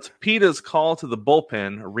ready. So it's PETA's call to the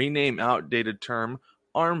bullpen, rename outdated term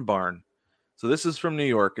arm barn. So this is from New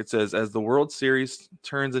York. It says, as the World Series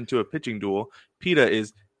turns into a pitching duel, PETA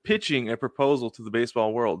is pitching a proposal to the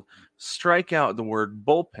baseball world. Strike out the word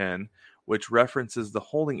bullpen, which references the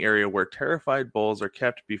holding area where terrified bulls are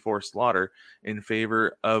kept before slaughter, in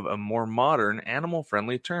favor of a more modern,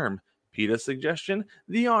 animal-friendly term. PETA's suggestion,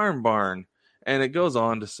 the arm barn. And it goes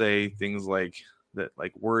on to say things like that,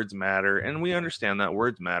 like words matter, and we understand that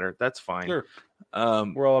words matter. That's fine. Sure.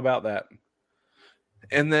 We're all about that.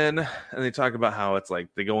 And they talk about how it's like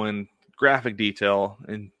they go in graphic detail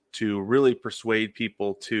and to really persuade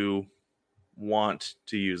people to want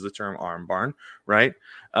to use the term arm barn, right?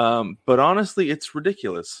 But honestly, it's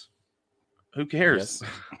ridiculous. Who cares?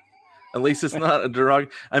 Yes. At least it's not a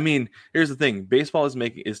derogatory. I mean, here's the thing: baseball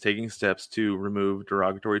is taking steps to remove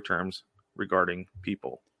derogatory terms regarding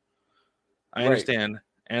people. I understand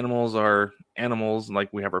animals are animals,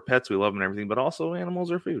 like we have our pets, we love them and everything, but also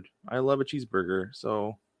animals are food. I love a cheeseburger,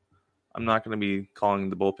 so I'm not going to be calling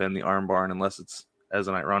the bullpen the arm barn unless it's as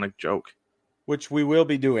an ironic joke. Which we will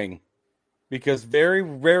be doing, because very,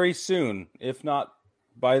 very soon, if not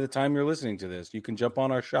by the time you're listening to this, you can jump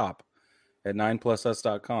on our shop at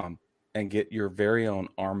 9plusus.com and get your very own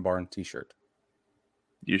arm barn t-shirt.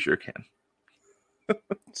 You sure can.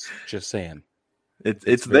 Just saying.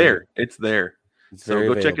 It's there. It's there. It's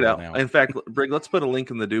so go check it out. Now. In fact, Brig, let's put a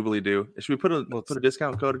link in the doobly-doo. Should we put a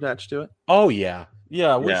discount code attached to it? Oh yeah.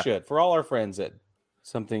 Yeah, we should. For all our friends at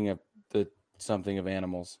something of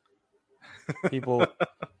animals. People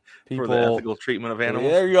for the ethical treatment of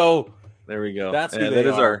animals. There you go. There we go. That's who that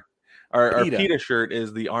is our PETA shirt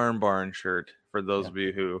is the arm barn shirt. For those of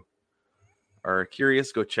you who are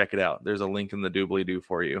curious, go check it out. There's a link in the doobly-doo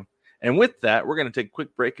for you. And with that, we're going to take a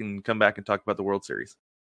quick break and come back and talk about the World Series.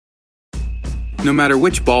 No matter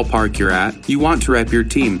which ballpark you're at, you want to rep your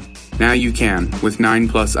team. Now you can with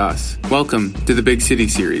 9plusus. Welcome to the Big City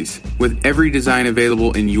Series. With every design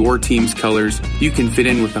available in your team's colors, you can fit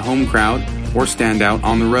in with the home crowd or stand out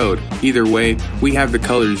on the road. Either way, we have the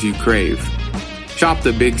colors you crave. Shop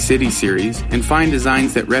the Big City Series and find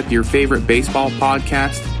designs that rep your favorite baseball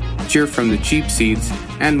podcast, cheer from the cheap seats,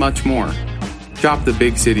 and much more. Shop the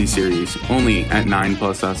Big City Series only at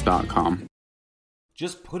 9plusus.com.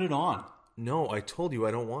 Just put it on. No, I told you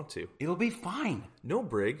I don't want to. It'll be fine. No,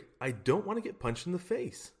 Brig, I don't want to get punched in the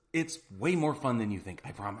face. It's way more fun than you think,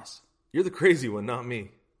 I promise. You're the crazy one, not me.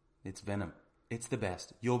 It's Venom. It's the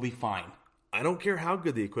best. You'll be fine. I don't care how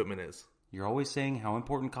good the equipment is. You're always saying how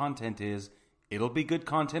important content is. It'll be good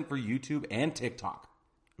content for YouTube and TikTok.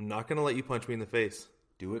 I'm not going to let you punch me in the face.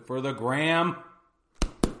 Do it for the gram.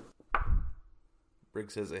 Brig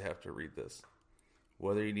says I have to read this.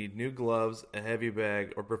 Whether you need new gloves, a heavy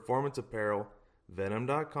bag, or performance apparel,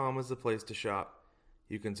 Venom.com is the place to shop.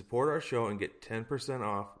 You can support our show and get 10%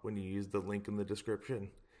 off when you use the link in the description.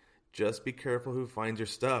 Just be careful who finds your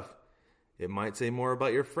stuff. It might say more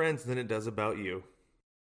about your friends than it does about you.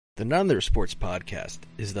 The None Other Sports Podcast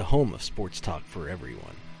is the home of sports talk for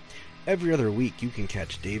everyone. Every other week you can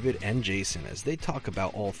catch David and Jason as they talk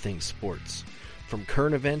about all things sports. From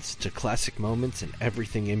current events to classic moments and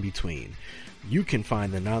everything in between. You can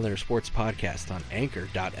find the None Other Sports Podcast on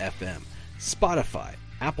Anchor.fm, Spotify,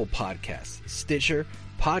 Apple Podcasts, Stitcher,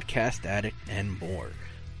 Podcast Addict, and more.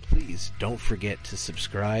 Please don't forget to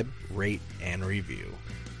subscribe, rate, and review.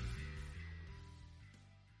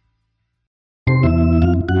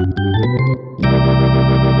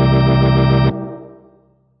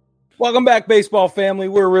 Welcome back, baseball family.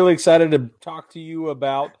 We're really excited to talk to you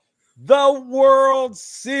about the World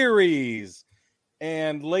Series.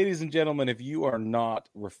 And ladies and gentlemen, if you are not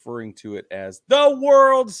referring to it as the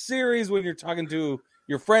World Series when you're talking to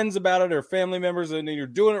your friends about it or family members, and you're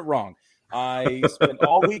doing it wrong. I spent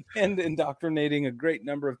all weekend indoctrinating a great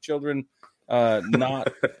number of children,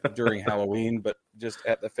 not during Halloween, but just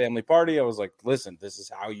at the family party. I was like, listen, this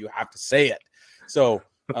is how you have to say it. So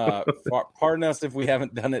pardon us if we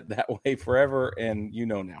haven't done it that way forever. And you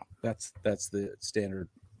know now, that's the standard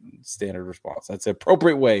response. That's the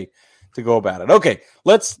appropriate way to go about it. Okay,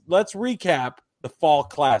 let's recap the Fall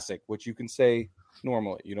Classic, which you can say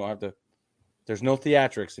normally. You don't have to. There's no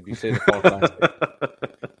theatrics if you say the Fall Classic.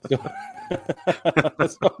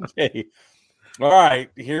 Okay. All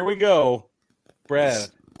right, here we go, Brad.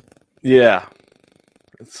 Yeah.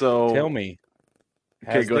 So tell me,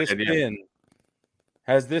 has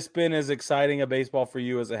this been as exciting a baseball for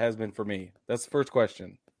you as it has been for me? That's the first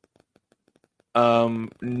question.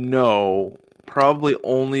 No. Probably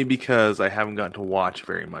only because I haven't gotten to watch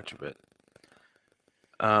very much of it.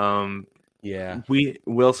 Yeah.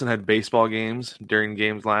 Wilson had baseball games during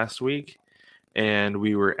games last week, and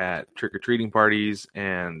we were at trick-or-treating parties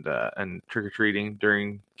and trick-or-treating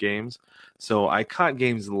during games. So I caught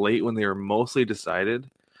games late when they were mostly decided.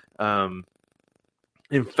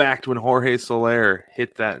 In fact, when Jorge Soler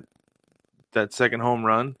hit that second home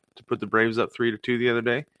run to put the Braves up 3-2 the other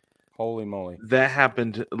day, holy moly, that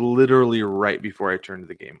happened literally right before I turned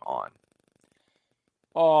the game on.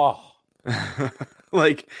 Oh,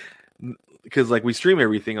 like, because like we stream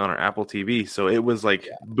everything on our Apple TV, so it was like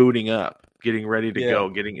booting up, getting ready to go,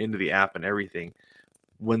 getting into the app and everything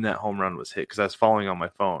when that home run was hit, because I was following on my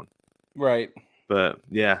phone. Right. But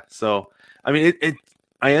yeah, so I mean, it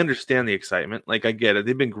I understand the excitement. Like, I get it.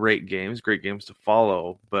 They've been great games to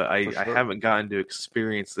follow, but I haven't gotten to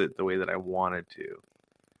experience it the way that I wanted to.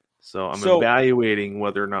 So I'm evaluating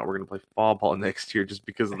whether or not we're going to play fall ball next year just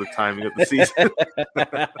because of the timing of the season.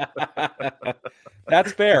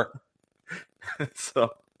 That's fair.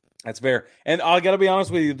 So that's fair. And I got to be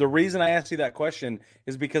honest with you. The reason I asked you that question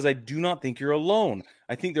is because I do not think you're alone.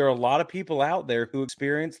 I think there are a lot of people out there who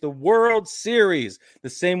experience the World Series the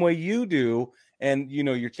same way you do. And, you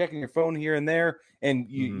know, you're checking your phone here and there, and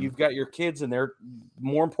you've got your kids, and they're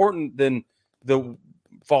more important than the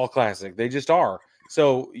Fall Classic. They just are.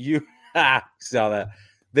 So you saw that.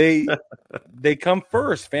 They come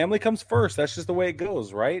first. Family comes first. That's just the way it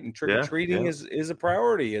goes, right? And trick-or-treating is a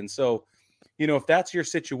priority. And so, you know, if that's your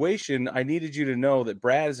situation, I needed you to know that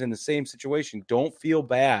Brad is in the same situation. Don't feel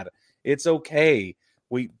bad. It's okay.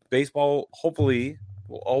 Baseball, hopefully,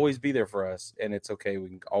 will always be there for us, and it's okay. We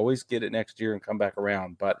can always get it next year and come back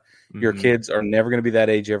around, but your kids are never going to be that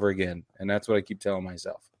age ever again, and that's what I keep telling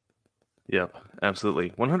myself. Yep, absolutely,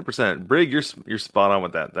 100%. Brig, you're spot on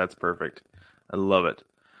with that. That's perfect. I love it.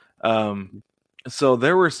 So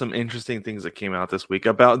there were some interesting things that came out this week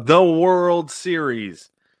about the World Series.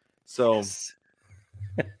 So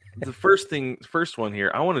the first one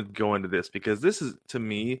here, I want to go into this because this is, to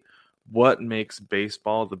me, what makes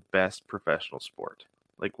baseball the best professional sport.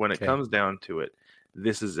 Like, when it comes down to it,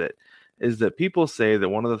 this is it. Is that people say that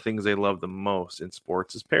one of the things they love the most in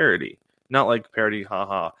sports is parity. Not like parity,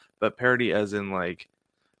 haha, but parity as in like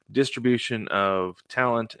distribution of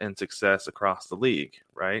talent and success across the league,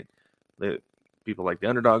 right? People like the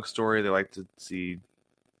underdog story. They like to see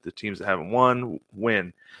the teams that haven't won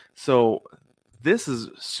win. So this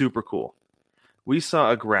is super cool. We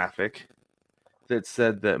saw a graphic that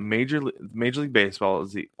said that Major League Baseball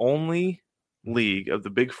is the only league of the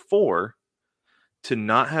Big Four to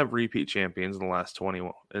not have repeat champions in the last 20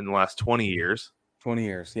 years. 20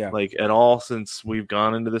 years, yeah. Like, at all since we've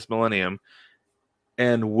gone into this millennium.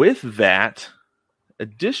 And with that,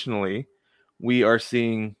 additionally, we've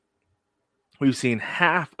seen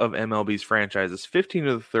half of MLB's franchises, 15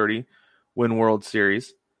 of the 30, win World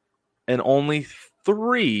Series, and only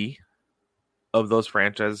 3 of those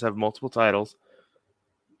franchises have multiple titles.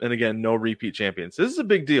 And again, no repeat champions. This is a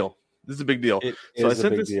big deal. It is a big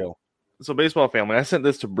deal. So, baseball family, I sent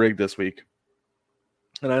this to Brig this week,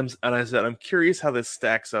 and I said I'm curious how this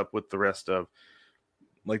stacks up with the rest of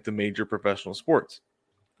like the major professional sports.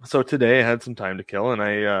 So today I had some time to kill, and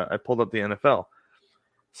I pulled up the NFL.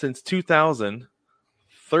 Since 2000,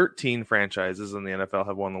 13 franchises in the NFL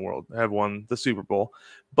have won the Super Bowl.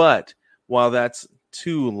 But while that's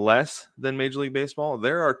 2 less than Major League Baseball,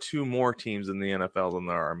 there are 2 more teams in the NFL than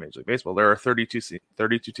there are in Major League Baseball. There are 32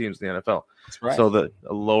 teams in the NFL. That's right. So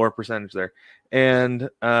a lower percentage there. And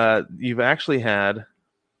you've actually had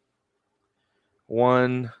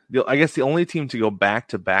I guess the only team to go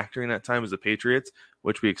back-to-back during that time is the Patriots,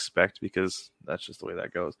 which we expect because that's just the way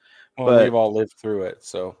that goes. Well, but they've all lived through it,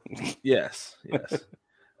 so. Yes.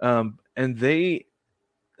 And they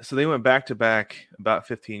went back-to-back about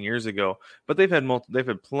 15 years ago, but they've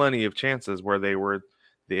had plenty of chances where they were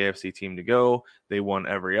the AFC team to go. They won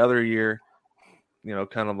every other year, you know,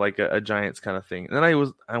 kind of like a Giants kind of thing. And then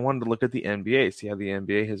I wanted to look at the NBA, see how the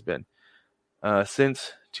NBA has been.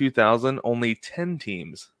 Since 2000, only 10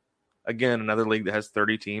 teams. Again, another league that has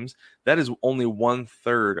 30 teams. That is only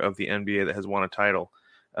 1/3 of the NBA that has won a title.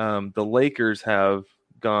 The Lakers have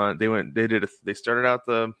gone. They started out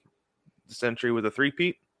the century with a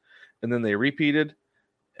 3-peat, and then they repeated,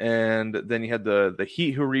 and then you had the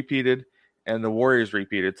Heat who repeated, and the Warriors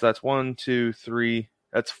repeated. So that's 1, 2, 3.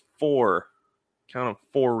 That's 4. Count of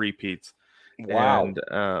 4 repeats. Wow.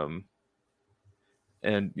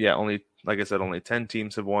 And yeah, like I said, only 10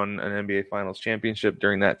 teams have won an NBA Finals championship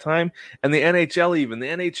during that time. And the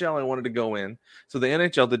NHL I wanted to go in. So the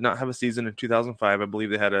NHL did not have a season in 2005. I believe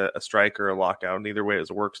they had a strike or a lockout. And either way, it was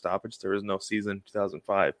a work stoppage. There was no season in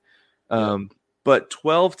 2005. But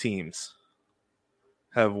 12 teams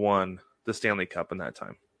have won the Stanley Cup in that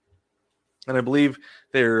time. And I believe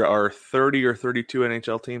there are 30 or 32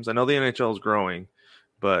 NHL teams. I know the NHL is growing,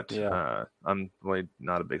 but I'm really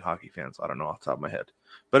not a big hockey fan, so I don't know off the top of my head.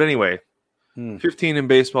 But anyway, 15 in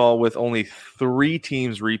baseball with only 3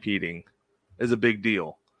 teams repeating is a big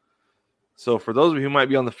deal. So for those of you who might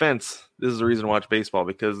be on the fence, this is a reason to watch baseball,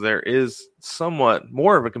 because there is somewhat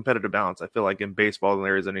more of a competitive balance, I feel like, in baseball than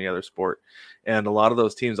there is in any other sport. And a lot of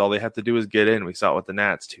those teams, all they have to do is get in. We saw it with the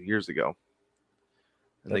Nats 2 years ago.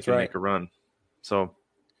 And they can make a run. So,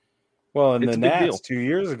 well, and the Nats 2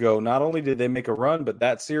 years ago, not only did they make a run, but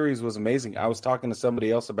that series was amazing. I was talking to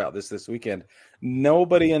somebody else about this weekend.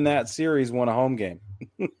 Nobody in that series won a home game.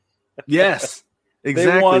 Yes,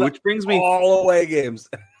 exactly. Which brings me all away games.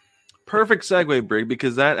 Perfect segue, Brig,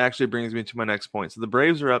 because that actually brings me to my next point. So the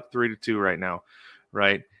Braves are up 3-2 right now,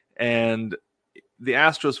 right? And the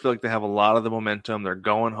Astros feel like they have a lot of the momentum. They're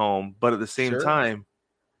going home, but at the same time,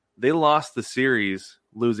 they lost the series,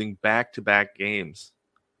 losing back-to-back games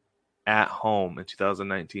at home in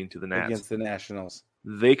 2019 to the Nats. Against the Nationals.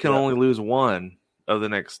 They can only lose one of the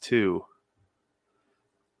next 2.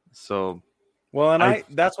 So, well, and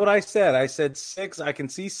that's what I said. I said 6. I can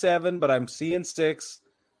see 7, but I'm seeing 6.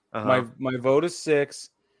 My vote is 6.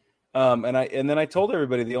 And then I told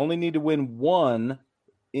everybody they only need to win 1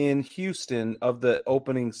 in Houston of the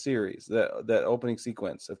opening series, that opening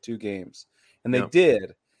sequence of 2 games. And they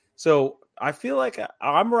did. So I feel like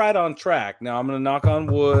I'm right on track. Now I'm going to knock on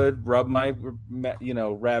wood, rub my,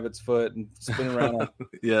 rabbit's foot and spin around on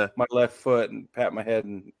my left foot and pat my head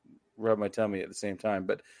and rub my tummy at the same time.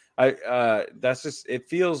 But that's just, it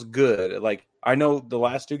feels good. Like, I know the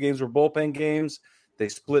last 2 games were bullpen games. They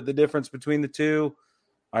split the difference between the 2.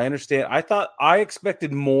 I understand. I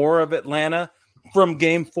expected more of Atlanta from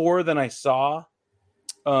game 4 than I saw.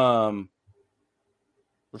 Game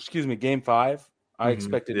 5. I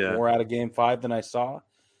expected more out of game 5 than I saw.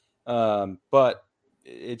 But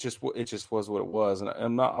it just was what it was. And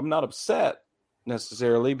I'm not upset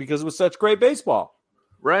necessarily because it was such great baseball.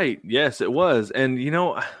 Right. Yes, it was. And,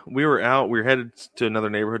 we were headed to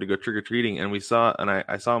another neighborhood to go trick-or-treating, and I saw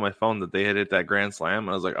on my phone that they had hit that grand slam.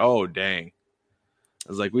 And I was like, oh, dang. I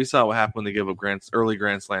was like, we saw what happened when they give up early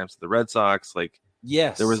grand slams to the Red Sox. Like,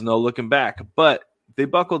 yes, there was no looking back. But they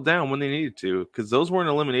buckled down when they needed to, because those weren't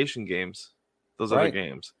elimination games. Those other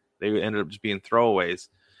games. They ended up just being throwaways.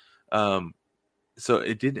 So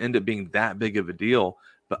it didn't end up being that big of a deal.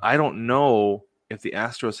 But I don't know if the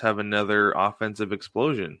Astros have another offensive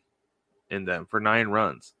explosion in them for 9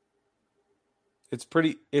 runs. It's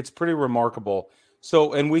pretty remarkable.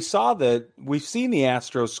 So, and we've seen the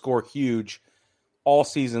Astros score huge all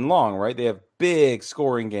season long, right? They have big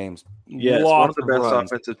scoring games. Yes, one of the best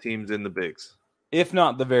offensive teams in the bigs. If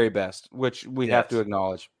not the very best, which we have to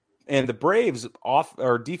acknowledge. And the Braves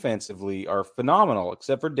defensively are phenomenal,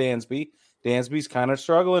 except for Dansby. Dansby's kind of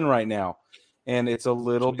struggling right now. And it's a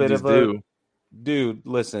little bit of dude,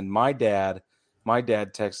 listen, my dad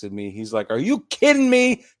texted me. He's like, are you kidding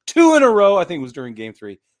me? 2 in a row. I think it was during game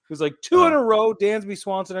 3. He was like, 2 in a row. Dansby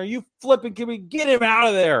Swanson, are you flipping? Can we get him out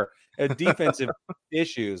of there? At defensive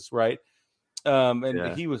issues, right?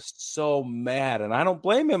 He was so mad. And I don't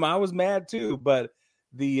blame him. I was mad too. But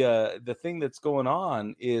the thing that's going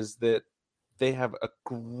on is that they have a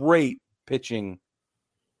great pitching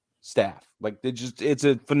staff. Like, it's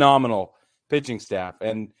a phenomenal pitching staff.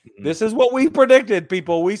 And this is what we predicted,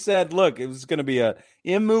 people. We said, look, it was going to be a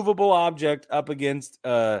immovable object up against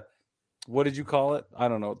what did you call it? I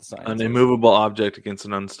don't know what the science is. An immovable object against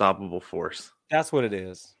an unstoppable force. That's what it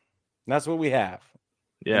is. That's what we have.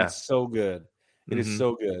 Yeah. And it's so good. It is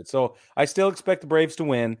so good. So I still expect the Braves to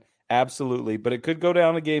win. Absolutely. But it could go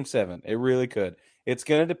down to game 7. It really could. It's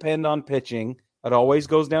going to depend on pitching. It always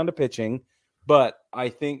goes down to pitching. But I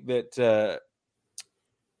think that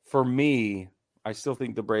for me, I still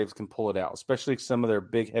think the Braves can pull it out, especially some of their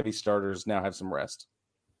big, heavy starters now have some rest.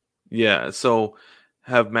 Yeah. So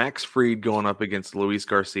have Max Fried going up against Luis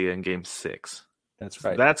Garcia in game 6. That's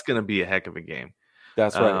right. That's going to be a heck of a game.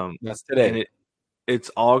 That's right. That's today. And it's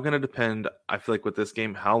all going to depend, I feel like, with this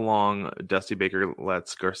game, how long Dusty Baker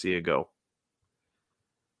lets Garcia go.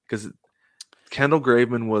 Because Kendall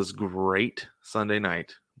Graveman was great Sunday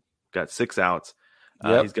night. Got 6 outs.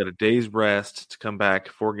 He's got a day's rest to come back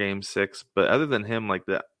for game 6. But other than him, like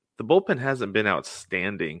the bullpen hasn't been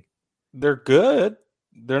outstanding. They're good.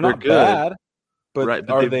 They're not bad. But, right,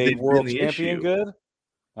 but are they world champion good?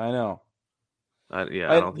 I know. I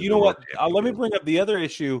don't think you know what? Let me bring up the other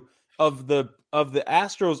issue of the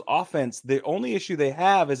Astros offense. The only issue they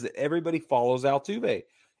have is that everybody follows Altuve.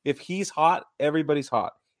 If he's hot, everybody's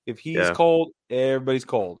hot. If he's cold, everybody's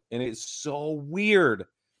cold. And it's so weird.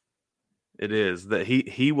 It is that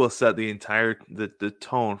he will set the entire the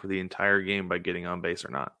tone for the entire game by getting on base or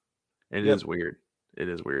not. It is weird. It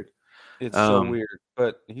is weird. It's so weird,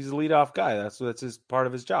 but he's a leadoff guy. That's his part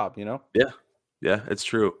of his job, you know? Yeah, it's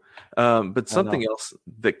true. But something else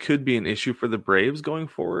that could be an issue for the Braves going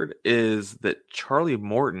forward is that Charlie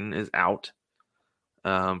Morton is out.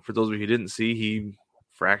 For those of you who didn't see, he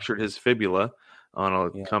fractured his fibula on a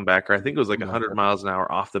comebacker. I think it was like 100 miles an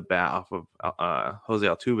hour off the bat, off of Jose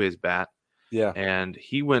Altuve's bat. Yeah. And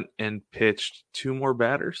he went and pitched 2 more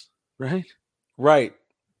batters, right? Right.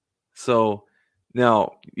 So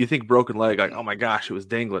now you think broken leg, like, oh my gosh, it was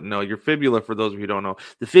dangling. No, your fibula, for those of you who don't know,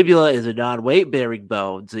 the fibula is a non-weight bearing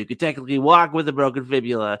bone. So you can technically walk with a broken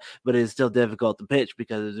fibula, but it is still difficult to pitch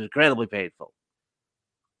because it's incredibly painful.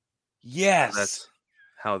 Yes. That's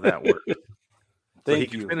how that works. So he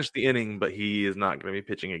can finish the inning, but he is not going to be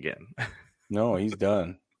pitching again. No, he's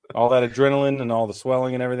done. All that adrenaline and all the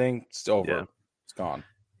swelling and everything, it's over. Yeah. It's gone.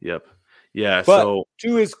 Yep. Yeah. But so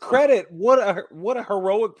to his credit, what a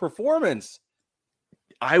heroic performance.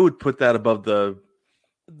 I would put that above the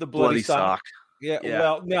bloody sock. Yeah. Yeah.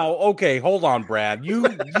 Well, now, okay, hold on, Brad. You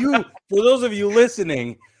for those of you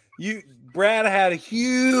listening, Brad had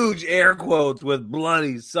huge air quotes with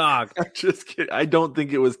bloody sock. I'm just kidding. I don't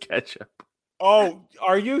think it was ketchup. Oh,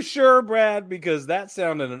 are you sure, Brad? Because that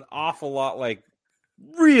sounded an awful lot like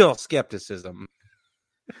real skepticism.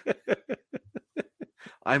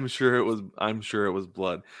 I'm sure it was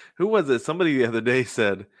blood. Who was it? Somebody the other day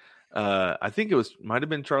said, I think might have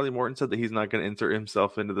been Charlie Morton, said that he's not going to insert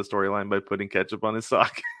himself into the storyline by putting ketchup on his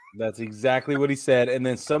sock. That's exactly what he said. And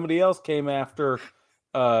then somebody else came after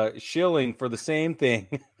Schilling for the same thing.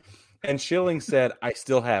 And Schilling said, I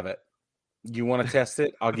still have it. You want to test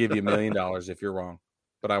it? I'll give you $1 million if you're wrong.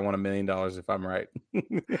 But I want $1 million if I'm right.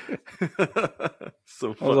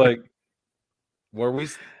 So funny. I was like, were we?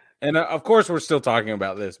 And of course, we're still talking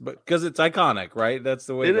about this, but because it's iconic, right? That's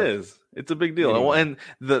the way it is. It's a big deal. Anyway. And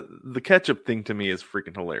the ketchup thing to me is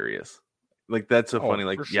freaking hilarious. Like, that's so funny.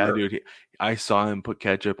 Like, yeah, sure. Dude, I saw him put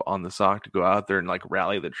ketchup on the sock to go out there and like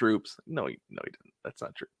rally the troops. No, he didn't. That's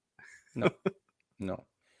not true. No.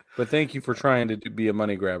 But thank you for trying to be a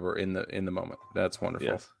money grabber in the moment. That's wonderful.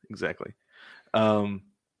 Yes, exactly.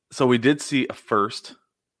 So we did see a first,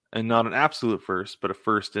 and not an absolute first, but a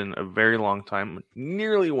first in a very long time,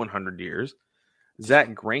 nearly 100 years.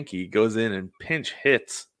 Zach Greinke goes in and pinch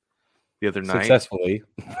hits the other night.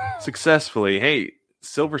 Successfully. Hey,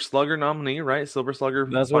 Silver Slugger nominee, right? Silver Slugger.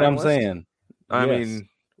 That's finalist. What I'm saying. I mean,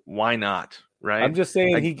 why not? Right? I'm just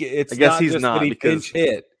saying I guess he's not because pinch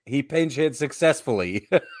hit. He pinch hit successfully.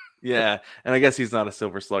 Yeah, and I guess he's not a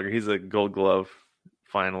Silver Slugger. He's a Gold Glove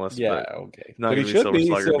finalist. Yeah, okay. Not but he should be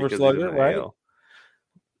Silver Slugger, right?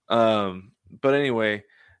 But anyway,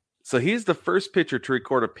 so he's the first pitcher to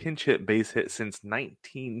record a pinch hit base hit since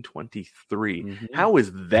 1923. Mm-hmm. How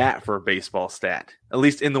is that for a baseball stat? At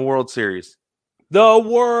least in the World Series. The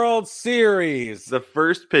World Series. The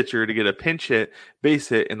first pitcher to get a pinch hit base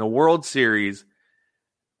hit in the World Series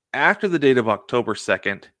after the date of October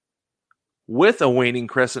 2nd. With a waning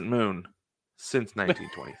crescent moon since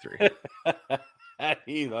 1923.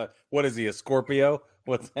 What is he, a Scorpio?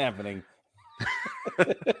 What's happening?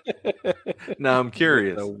 Now I'm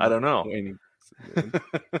curious. I don't know.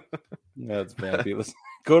 That's fabulous.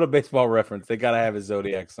 Go to Baseball Reference. They got to have his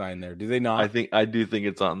zodiac sign there. Do they not? I do think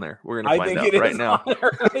it's on there. We're going to find out right now.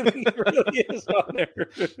 I think it really is on there.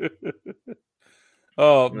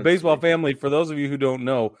 Oh, Baseball family, for those of you who don't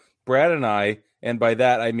know, Brad and I, and by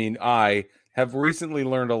that I mean I, have recently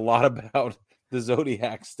learned a lot about the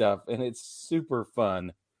Zodiac stuff, and it's super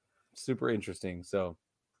fun, super interesting. So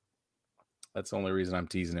that's the only reason I'm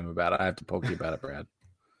teasing him about it. I have to poke you about it, Brad.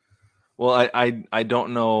 Well, I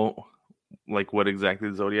don't know like what exactly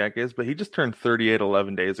the Zodiac is, but he just turned 38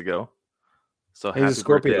 11 days ago. So he's a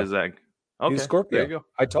Scorpio. Zach. Okay, he's a Scorpio. There you go.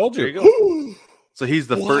 I told you. There you go. So he's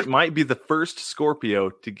the first, might be the first Scorpio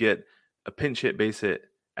to get a pinch hit base hit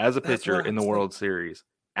as a pitcher in the World Series.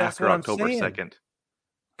 After October 2nd,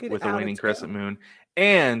 with a waning crescent moon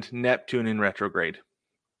and Neptune in retrograde.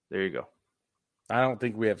 There you go. I don't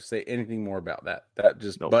think we have to say anything more about that. That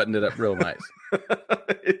just buttoned it up real nice.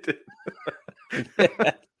 It did.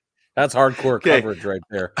 That's hardcore coverage right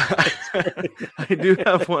there. I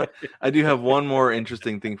do have one more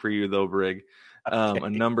interesting thing for you though, Brig. A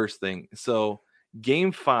numbers thing. So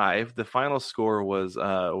Game 5, the final score was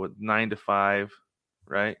 9-5,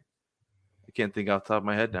 right? I can't think off the top of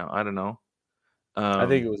my head now. I don't know. I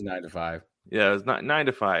think it was 9-5. Yeah, it was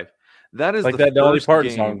 9-5. That is like the that Dolly first Parton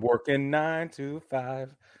game. song, working 9 to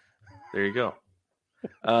 5. There you go.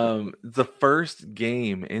 The first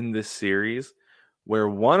game in this series where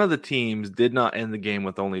one of the teams did not end the game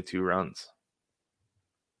with only 2 runs.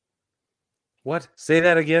 What? Say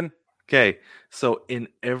that again. Okay, so in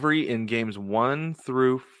games 1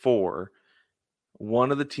 through 4,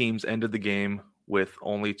 one of the teams ended the game with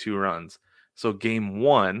only 2 runs. So game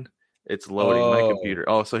 1, it's loading my computer.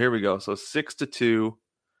 Oh, so here we go. So 6-2,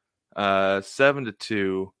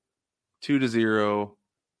 7-2, 2-0,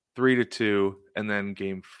 3-2, and then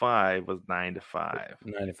game 5 was 9-5.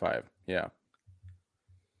 9-5. Yeah.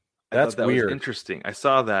 That's weird. Was interesting. I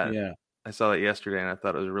saw that. Yeah. I saw that yesterday, and I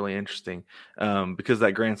thought it was really interesting because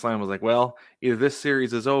that grand slam was like, well, either this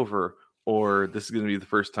series is over or this is going to be the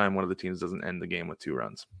first time one of the teams doesn't end the game with 2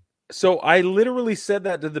 runs. So I literally said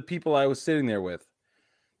that to the people I was sitting there with.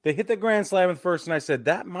 They hit the grand slam at first, and I said,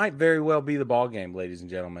 that might very well be the ball game, ladies and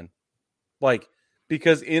gentlemen. Like,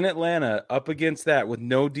 because in Atlanta, up against that with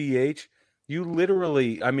no DH, you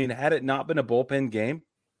literally, I mean, had it not been a bullpen game,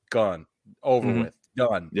 gone, over with,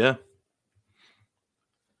 done. Yeah.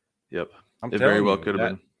 Yep. It very well could have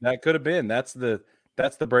been. That could have been. That's the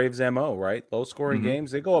Braves MO, right? Low scoring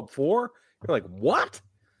games. They go up 4. You're like, what?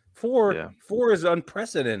 4 is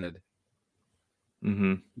unprecedented.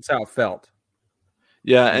 That's how it felt.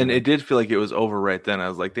 Yeah, and it did feel like it was over right then. I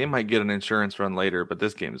was like, they might get an insurance run later, but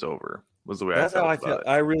this game's over. Was the way That's I felt. How I felt.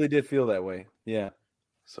 I really did feel that way. Yeah.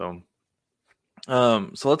 So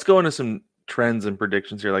let's go into some trends and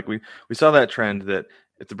predictions here. Like we saw that trend that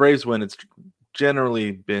if the Braves win, it's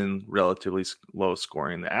generally been relatively low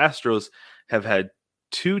scoring. The Astros have had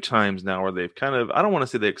 2 times now where they've kind of, I don't want to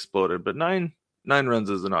say they exploded, but 9 runs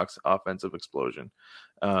is an offensive explosion.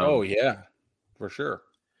 Oh yeah, for sure.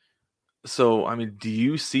 So, I mean, do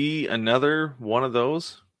you see another one of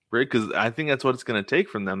those, Rick? Because I think that's what it's going to take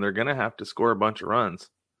from them. They're going to have to score a bunch of runs.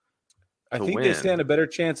 I think they stand a better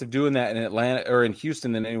chance of doing that in Atlanta or in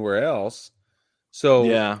Houston than anywhere else. So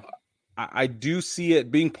yeah, I do see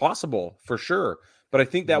it being possible for sure. But I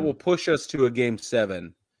think that will push us to a game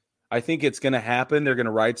 7. I think it's going to happen. They're going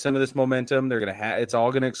to ride some of this momentum. They're going to it's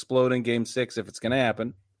all going to explode in game 6 if it's going to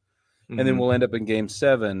happen. And then we'll end up in game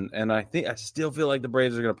 7. And I still feel like the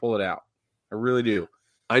Braves are going to pull it out. I really do.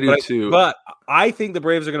 I do too. But I think the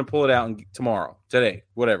Braves are going to pull it out today,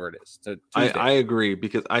 whatever it is. I agree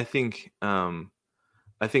because I think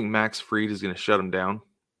Max Fried is going to shut him down.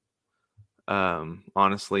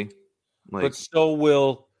 Honestly, but so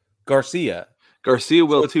will Garcia. Garcia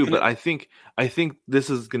will too. But I think this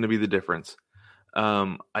is going to be the difference.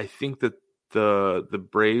 I think that the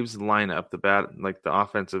Braves lineup, the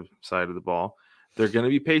offensive side of the ball, they're going to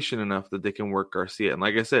be patient enough that they can work Garcia. And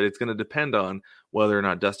like I said, it's going to depend on whether or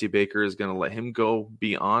not Dusty Baker is going to let him go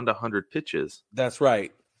beyond 100 pitches. That's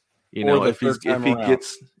right. You know, if he gets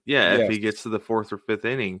to the 4th or 5th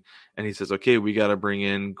inning and he says, okay, we got to bring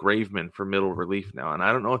in Graveman for middle relief now. And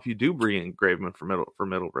I don't know if you do bring in Graveman for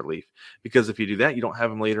middle relief, because if you do that, you don't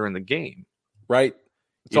have him later in the game. Right.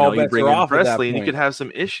 You bring in Presley and you could have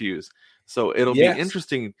some issues. So it'll be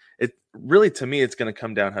interesting. It really, to me, it's going to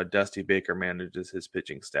come down how Dusty Baker manages his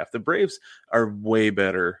pitching staff. The Braves are way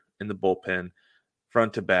better in the bullpen,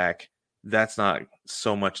 front to back. That's not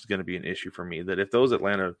so much going to be an issue for me. That if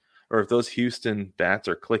those Houston bats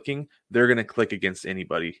are clicking, they're going to click against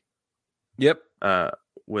anybody. Yep.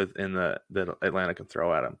 Within that Atlanta can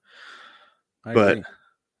throw at them. I agree.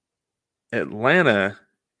 Atlanta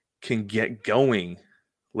can get going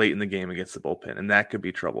late in the game against the bullpen, and that could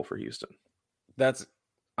be trouble for Houston.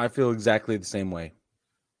 I feel exactly the same way.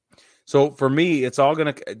 So for me, it's all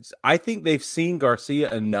going to, I think they've seen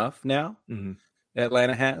Garcia enough now,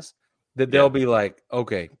 Atlanta has, that they'll be like,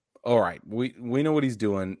 okay, all right, we know what he's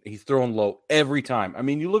doing. He's throwing low every time. I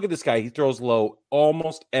mean, you look at this guy, he throws low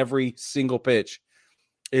almost every single pitch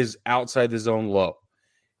is outside the zone low.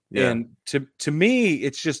 Yeah. And to me,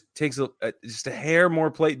 it just takes just a hair more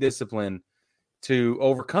plate discipline to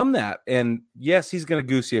overcome that. And yes, he's going to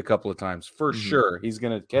goose you a couple of times for sure. He's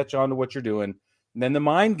going to catch on to what you're doing. And then the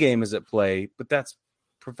mind game is at play, but that's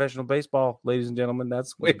professional baseball, ladies and gentlemen.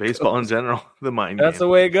 That's the way baseball in general, the mind game. That's the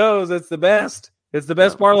way it goes. It's the best. It's the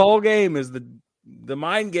best part of the whole game is the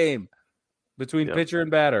mind game between pitcher and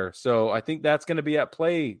batter. So I think that's going to be at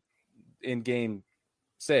play in game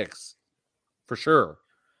 6 for sure.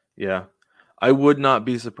 Yeah. I would not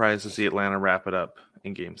be surprised to see Atlanta wrap it up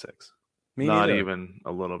in game 6. Not even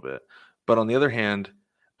a little bit. But on the other hand,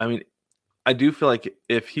 I mean, I do feel like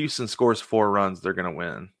if Houston scores 4 runs, they're going to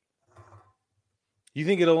win. You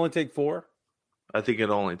think it'll only take 4? I think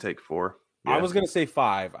it'll only take 4. Yeah. I was going to say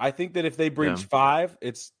 5. I think that if they breach 5,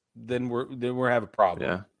 then we're have a problem.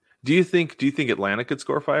 Yeah. Do you think Atlanta could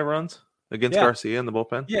score 5 runs against Garcia in the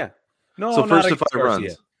bullpen? Yeah. No, so not first to 5 Garcia.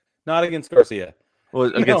 runs. Not against Garcia. Well,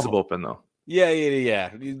 against the bullpen though.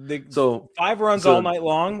 Yeah. So 5 runs all night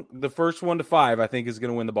long. The first 1 to 5, I think, is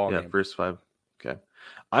going to win the ball game. Yeah, first 5. Okay.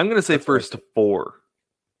 I'm going to say first to 4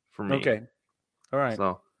 for me. Okay. All right.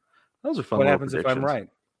 So those are fun. What happens if I'm right?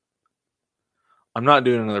 I'm not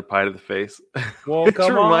doing another pie to the face. Well,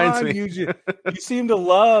 come on. You seem to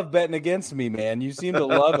love betting against me, man. You seem to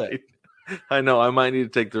love it. I know. I might need to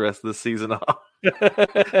take the rest of the season off,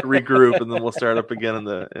 regroup, and then we'll start up again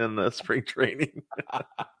in the spring training.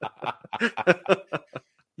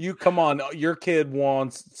 You come on. Your kid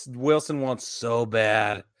Wilson wants so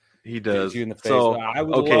bad. He does. You in the face. So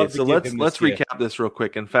let's gift. recap this real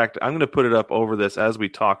quick. In fact, I'm going to put it up over this as we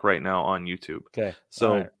talk right now on YouTube. Okay.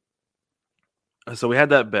 So we had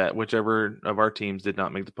that bet. Whichever of our teams did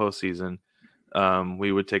not make the postseason,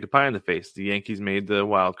 we would take a pie in the face. The Yankees made the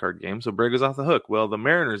wild card game, so Brig was off the hook. Well, the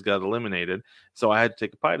Mariners got eliminated, so I had to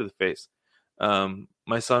take a pie to the face.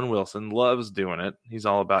 My son Wilson loves doing it. He's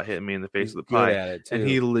all about hitting me in the face with the pie, and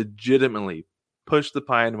he legitimately pushed the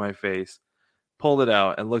pie into my face, pulled it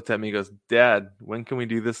out, and looked at me and goes, "Dad, when can we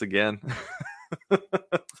do this again?"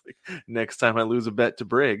 Next time I lose a bet to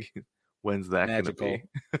Brig. When's that going to be?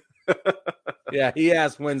 Yeah, he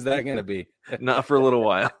asked, when's that going to be? Not for a little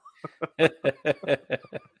while.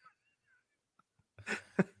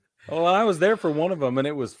 Well, I was there for one of them, and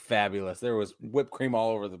it was fabulous. There was whipped cream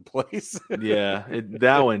all over the place. Yeah,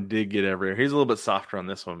 that one did get everywhere. He's a little bit softer on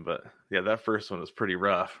this one, but yeah, that first one was pretty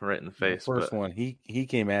rough, right in the face. The first one, he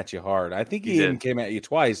came at you hard. I think he even came at you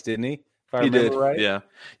twice, didn't he? If I he remember did, right? Yeah.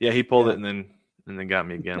 He pulled it and then got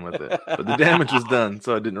me again with it. But the damage was done,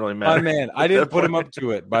 so it didn't really matter. Oh man, I didn't put him up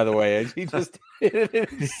to it, by the way. He just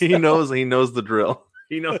he knows the drill.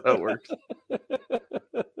 He knows how it works.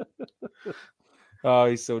 Oh,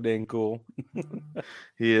 he's so dang cool.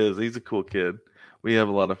 He is. He's a cool kid. We have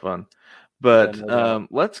a lot of fun. But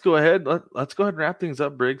let's go ahead. Let's go ahead and wrap things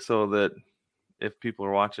up, Brig, so that if people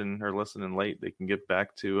are watching or listening late, they can get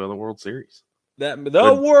back to the World Series.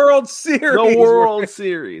 World Series. The World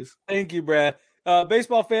Series. Thank you, Brad.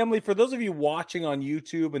 Baseball family, for those of you watching on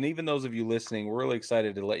YouTube and even those of you listening, we're really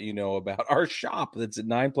excited to let you know about our shop that's at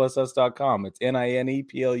 9plusus.com. It's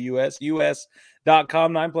NINEPLUS.com,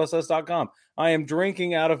 9plusus.com. I am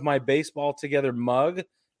drinking out of my Baseball Together mug,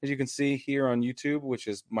 as you can see here on YouTube, which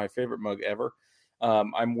is my favorite mug ever.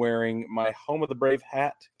 I'm wearing my Home of the Brave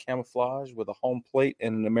hat, camouflage with a home plate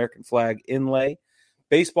and an American flag inlay.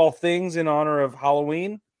 Baseball things in honor of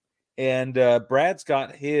Halloween. And Brad's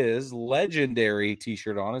got his legendary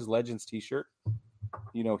T-shirt on, his Legends T-shirt.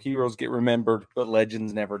 You know, heroes get remembered, but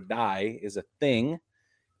legends never die is a thing.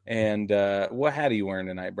 And what hat are you wearing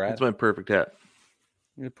tonight, Brad? That's my perfect hat.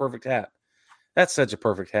 Your perfect hat. That's such a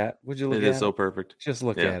perfect hat. Would you look at it? It is so perfect. Just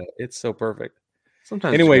look at it. It's so perfect.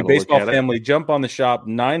 Sometimes anyway, baseball family, jump on the shop,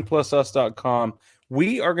 9plusus.com.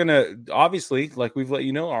 We are going to, obviously, like we've let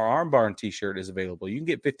you know, our Arm Barn T-shirt is available. You can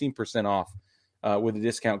get 15% off with a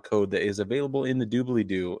discount code that is available in the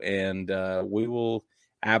doobly-doo, and we will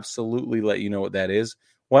absolutely let you know what that is.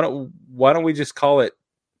 Why don't we just call it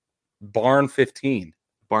Barn 15?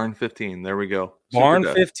 Barn 15. There we go. Barn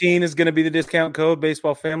 15 is going to be the discount code.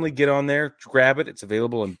 Baseball family, get on there, grab it. It's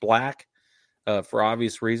available in black for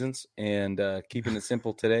obvious reasons, and keeping it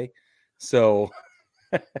simple today. So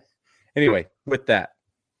anyway, with that,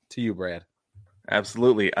 to you, Brad.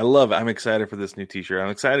 Absolutely. I love it. I'm excited for this new T-shirt. I'm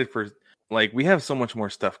excited for, we have so much more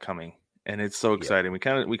stuff coming, and it's so exciting.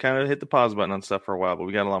 Yeah. We kind of hit the pause button on stuff for a while, but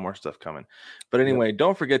we got a lot more stuff coming. But anyway,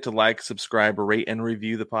 don't forget to like, subscribe, rate, and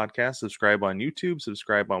review the podcast. Subscribe on YouTube,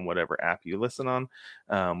 subscribe on whatever app you listen on.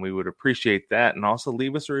 We would appreciate that. And also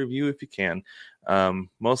leave us a review if you can.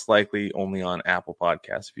 Most likely only on Apple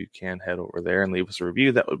Podcasts. If you can, head over there and leave us a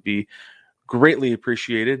review. That would be greatly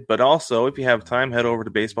appreciated. But also, if you have time, head over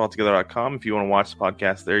to baseballtogether.com. If you want to watch the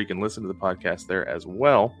podcast there, you can listen to the podcast there as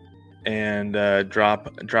well. And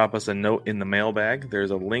drop us a note in the mailbag. There's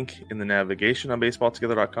a link in the navigation on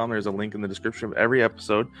baseballtogether.com. There's a link in the description of every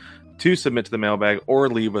episode to submit to the mailbag or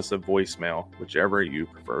leave us a voicemail, whichever you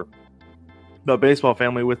prefer. But baseball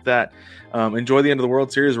family, with that, enjoy the end of the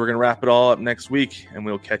World Series. We're going to wrap it all up next week, and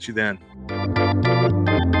we'll catch you then.